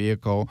kind of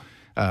vehicle,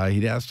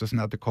 he'd asked us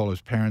not to call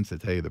his parents, they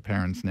tell you the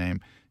parent's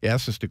name, he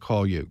asked us to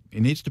call you. He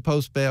needs to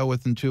post bail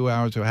within 2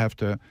 hours or have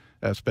to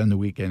spend the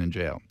weekend in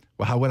jail.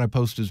 Well, how would I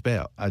post his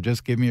bail?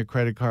 Just give me a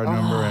credit card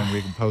number and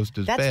we can post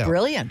his bail. That's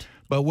brilliant.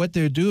 But what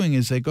they're doing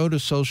is they go to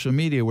social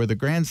media where the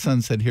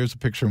grandson said, here's a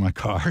picture of my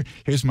car,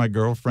 here's my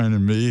girlfriend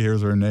and me,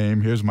 here's her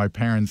name, here's my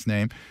parents'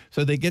 name.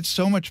 So they get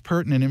so much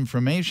pertinent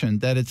information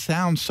that it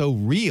sounds so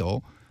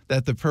real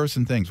that the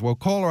person thinks, well,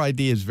 caller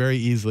ID is very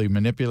easily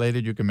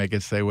manipulated. You can make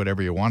it say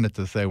whatever you want it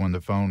to say when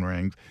the phone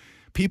rings.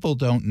 People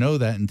don't know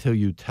that until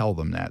you tell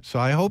them that. So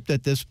I hope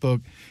that this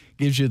book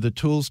gives you the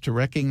tools to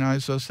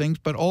recognize those things,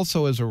 but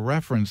also as a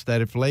reference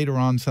that if later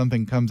on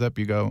something comes up,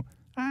 you go,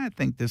 I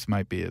think this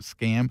might be a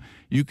scam.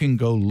 You can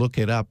go look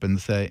it up and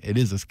say, it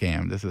is a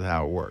scam. This is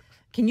how it works.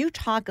 Can you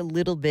talk a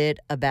little bit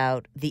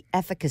about the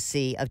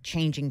efficacy of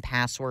changing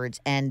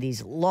passwords and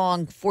these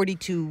long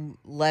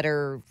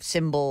 42-letter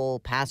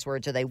symbol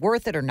passwords? Are they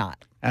worth it or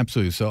not?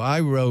 Absolutely. So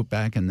I wrote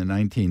back in the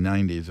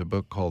 1990s a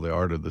book called The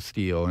Art of the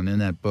Steal, and in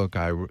that book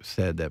I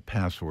said that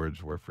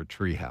passwords were for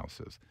tree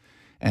houses.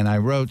 And I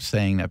wrote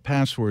saying that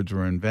passwords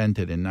were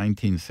invented in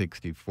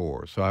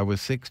 1964. So I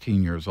was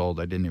 16 years old.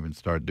 I didn't even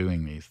start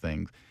doing these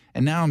things.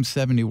 And now I'm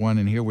 71,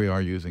 and here we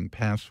are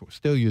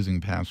still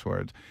using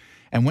passwords.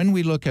 And when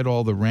we look at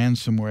all the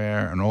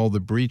ransomware and all the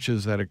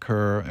breaches that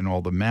occur and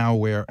all the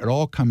malware, it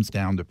all comes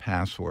down to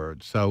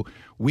passwords. So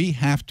we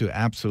have to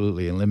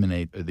absolutely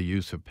eliminate the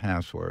use of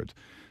passwords.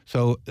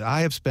 So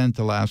I have spent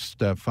the last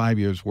 5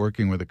 years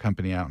working with a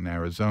company out in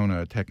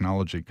Arizona, a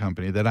technology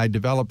company, that I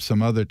developed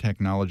some other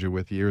technology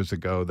with years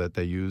ago that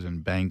they use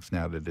in banks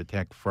now to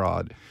detect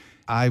fraud.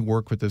 I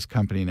work with this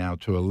company now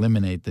to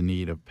eliminate the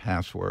need of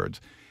passwords.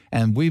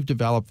 And we've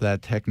developed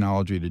that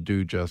technology to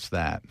do just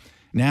that.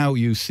 Now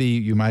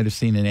you might have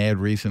seen an ad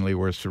recently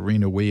where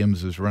Serena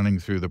Williams is running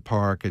through the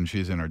park and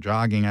she's in her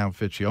jogging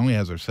outfit. She only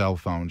has her cell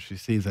phone. She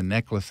sees a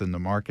necklace in the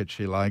market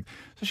she likes.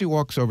 So she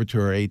walks over to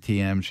her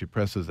ATM. She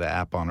presses the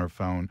app on her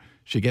phone.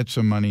 She gets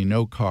some money,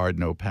 no card,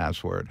 no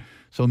password.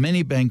 So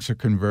many banks are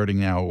converting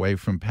now away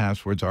from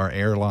passwords, our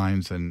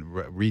airlines and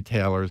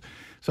retailers.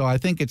 So I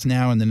think it's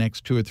now in the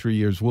next 2 or 3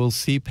 years, we'll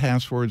see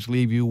passwords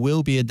leave. You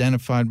will be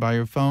identified by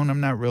your phone. I'm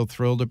not real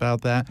thrilled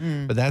about that,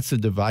 but that's the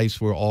device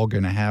we're all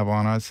going to have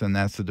on us, and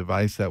that's the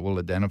device that will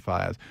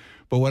identify us.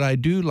 But what I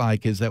do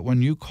like is that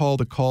when you call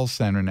the call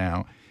center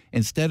now,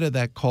 instead of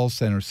that call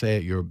center, say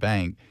at your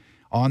bank,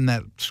 on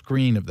that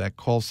screen of that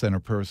call center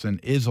person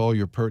is all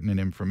your pertinent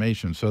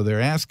information. So they're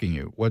asking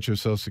you, what's your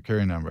Social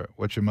Security number?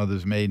 What's your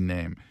mother's maiden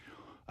name?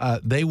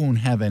 They won't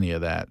have any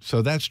of that.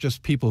 So that's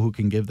just people who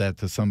can give that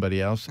to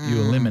somebody else. You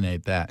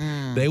eliminate that.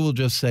 They will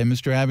just say,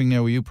 Mr.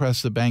 Abagnale, will you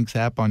press the bank's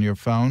app on your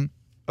phone?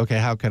 okay,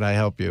 how could I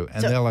help you?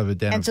 And they'll have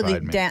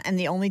identified me. And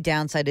the only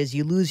downside is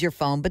you lose your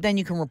phone, but then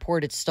you can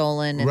report it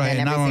stolen. And right,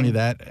 then and everything. not only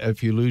that,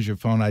 if you lose your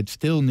phone, I'd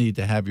still need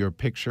to have your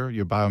picture,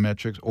 your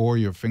biometrics, or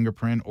your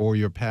fingerprint, or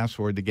your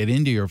password to get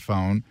into your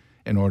phone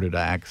in order to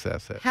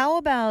access it. How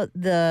about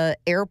the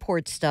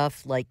airport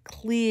stuff like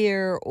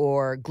Clear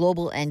or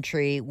Global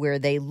Entry where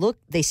they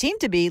seem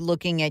to be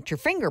looking at your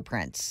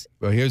fingerprints?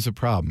 Well, here's the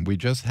problem. We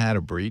just had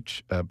a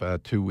breach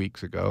about 2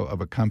 weeks ago of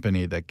a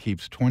company that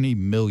keeps 20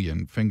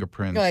 million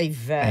fingerprints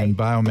and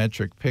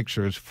biometric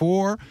pictures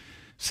for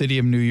City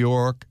of New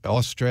York,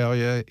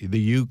 Australia,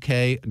 the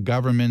UK,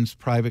 governments,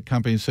 private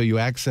companies. So you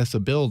access a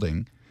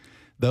building.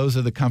 Those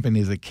are the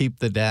companies that keep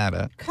the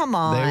data. Come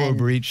on. They were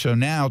breached. So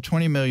now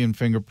 20 million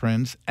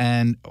fingerprints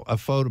and a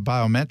photo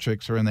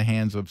biometrics are in the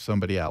hands of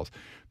somebody else.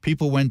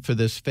 People went for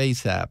this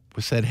Face app,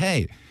 said,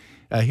 hey,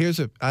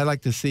 I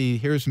like to see,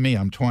 here's me,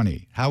 I'm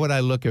 20. How would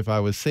I look if I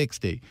was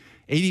 60?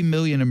 80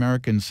 million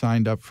Americans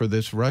signed up for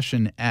this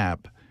Russian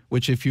app,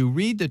 which if you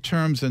read the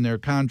terms in their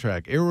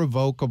contract,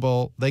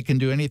 irrevocable, they can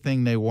do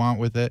anything they want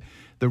with it.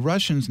 The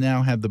Russians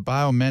now have the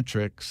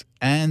biometrics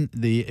and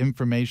the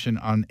information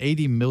on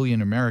 80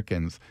 million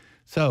Americans.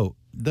 So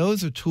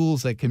those are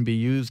tools that can be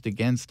used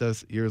against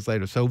us years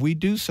later. So we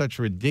do such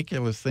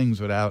ridiculous things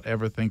without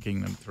ever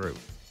thinking them through.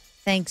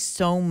 Thanks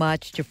so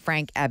much to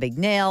Frank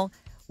Abagnale.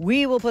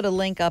 We will put a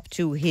link up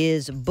to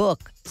his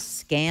book,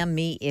 Scam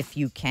Me If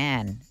You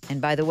Can.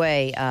 And by the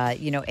way,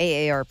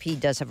 AARP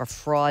does have a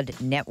fraud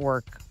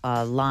network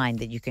line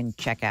that you can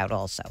check out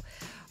also.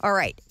 All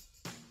right.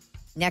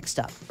 Next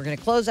up, we're going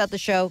to close out the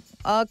show.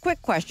 A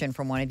quick question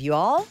from one of you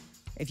all.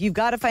 If you've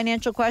got a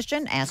financial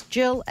question, ask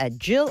Jill at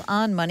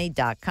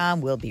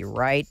JillOnMoney.com. We'll be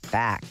right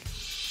back.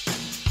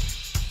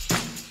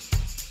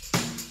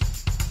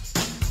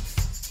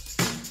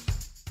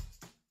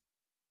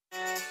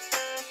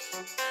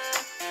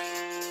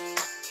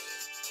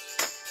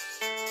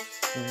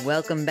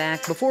 Welcome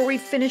back. Before we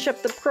finish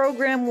up the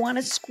program, want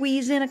to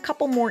squeeze in a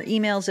couple more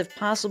emails if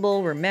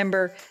possible.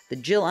 Remember, the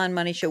Jill on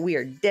Money Show, we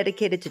are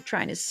dedicated to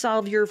trying to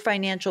solve your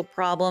financial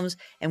problems,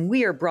 and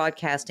we are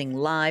broadcasting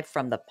live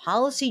from the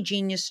Policy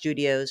Genius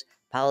studios.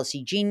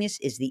 Policy Genius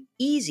is the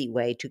easy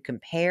way to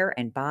compare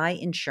and buy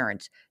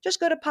insurance.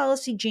 Just go to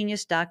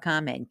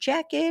policygenius.com and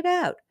check it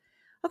out.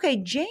 Okay,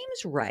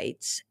 James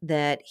writes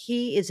that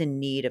he is in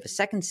need of a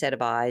second set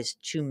of eyes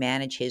to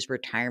manage his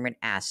retirement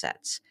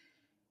assets.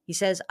 He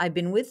says, I've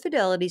been with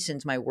Fidelity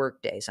since my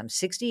work days. I'm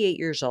 68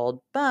 years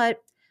old, but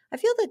I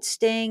feel that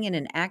staying in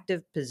an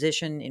active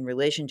position in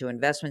relation to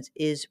investments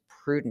is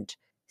prudent.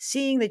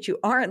 Seeing that you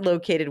aren't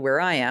located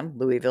where I am,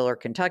 Louisville or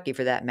Kentucky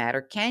for that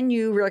matter, can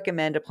you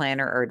recommend a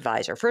planner or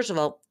advisor? First of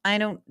all, I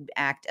don't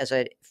act as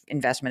an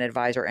investment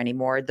advisor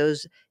anymore.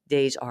 Those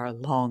days are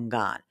long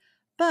gone.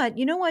 But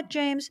you know what,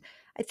 James?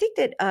 I think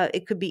that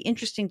it could be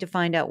interesting to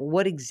find out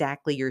what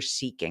exactly you're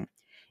seeking.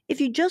 If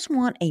you just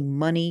want a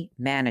money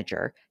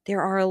manager,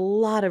 there are a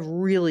lot of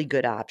really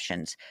good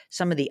options.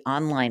 Some of the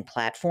online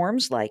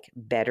platforms like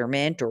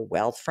Betterment or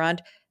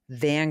Wealthfront,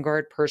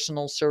 Vanguard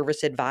Personal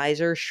Service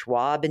Advisor,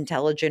 Schwab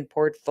Intelligent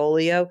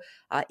Portfolio,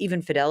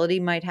 even Fidelity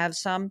might have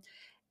some.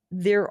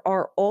 There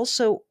are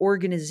also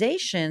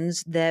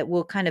organizations that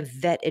will kind of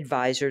vet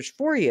advisors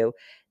for you.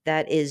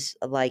 That is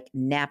like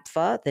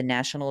NAPFA, the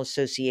National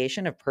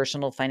Association of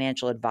Personal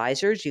Financial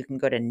Advisors. You can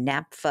go to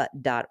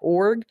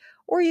napfa.org,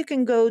 or you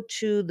can go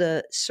to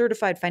the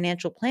Certified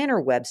Financial Planner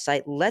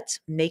website,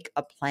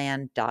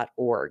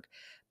 letsmakeaplan.org.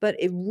 But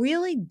it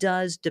really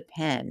does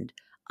depend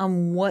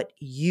on what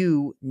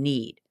you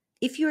need.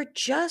 If you're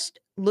just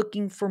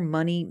looking for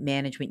money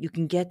management, you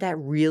can get that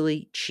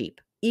really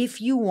cheap.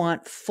 If you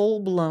want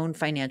full-blown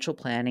financial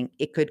planning,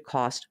 it could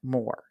cost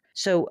more.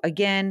 So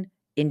again,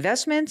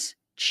 investments,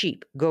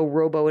 cheap. Go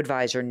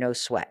robo-advisor, no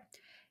sweat.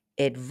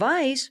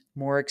 Advice,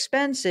 more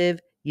expensive.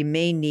 You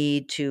may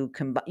need to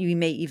you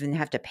may even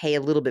have to pay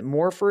a little bit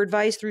more for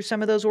advice through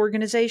some of those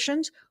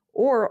organizations.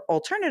 Or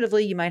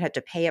alternatively, you might have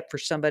to pay up for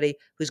somebody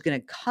who's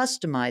going to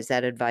customize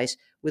that advice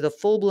with a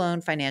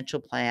full-blown financial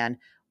plan,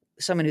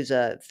 someone who's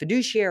a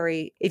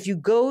fiduciary. If you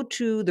go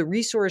to the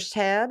resource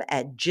tab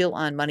at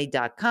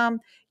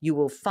JillOnMoney.com, you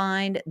will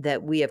find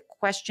that we have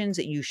questions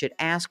that you should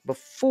ask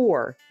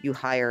before you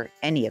hire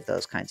any of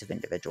those kinds of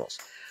individuals.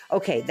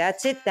 Okay,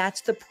 that's it.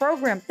 That's the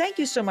program. Thank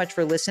you so much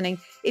for listening.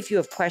 If you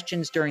have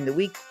questions during the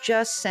week,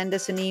 just send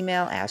us an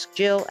email, ask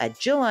Jill at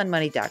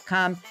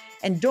JillOnMoney.com.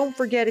 And don't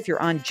forget, if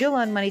you're on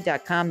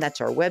JillOnMoney.com,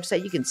 that's our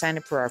website, you can sign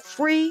up for our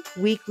free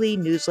weekly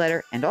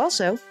newsletter and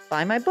also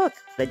buy my book,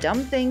 The Dumb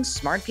Things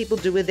Smart People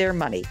Do With Their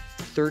Money,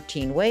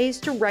 13 Ways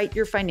to Right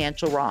Your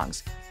Financial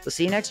Wrongs. We'll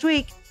see you next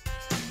week.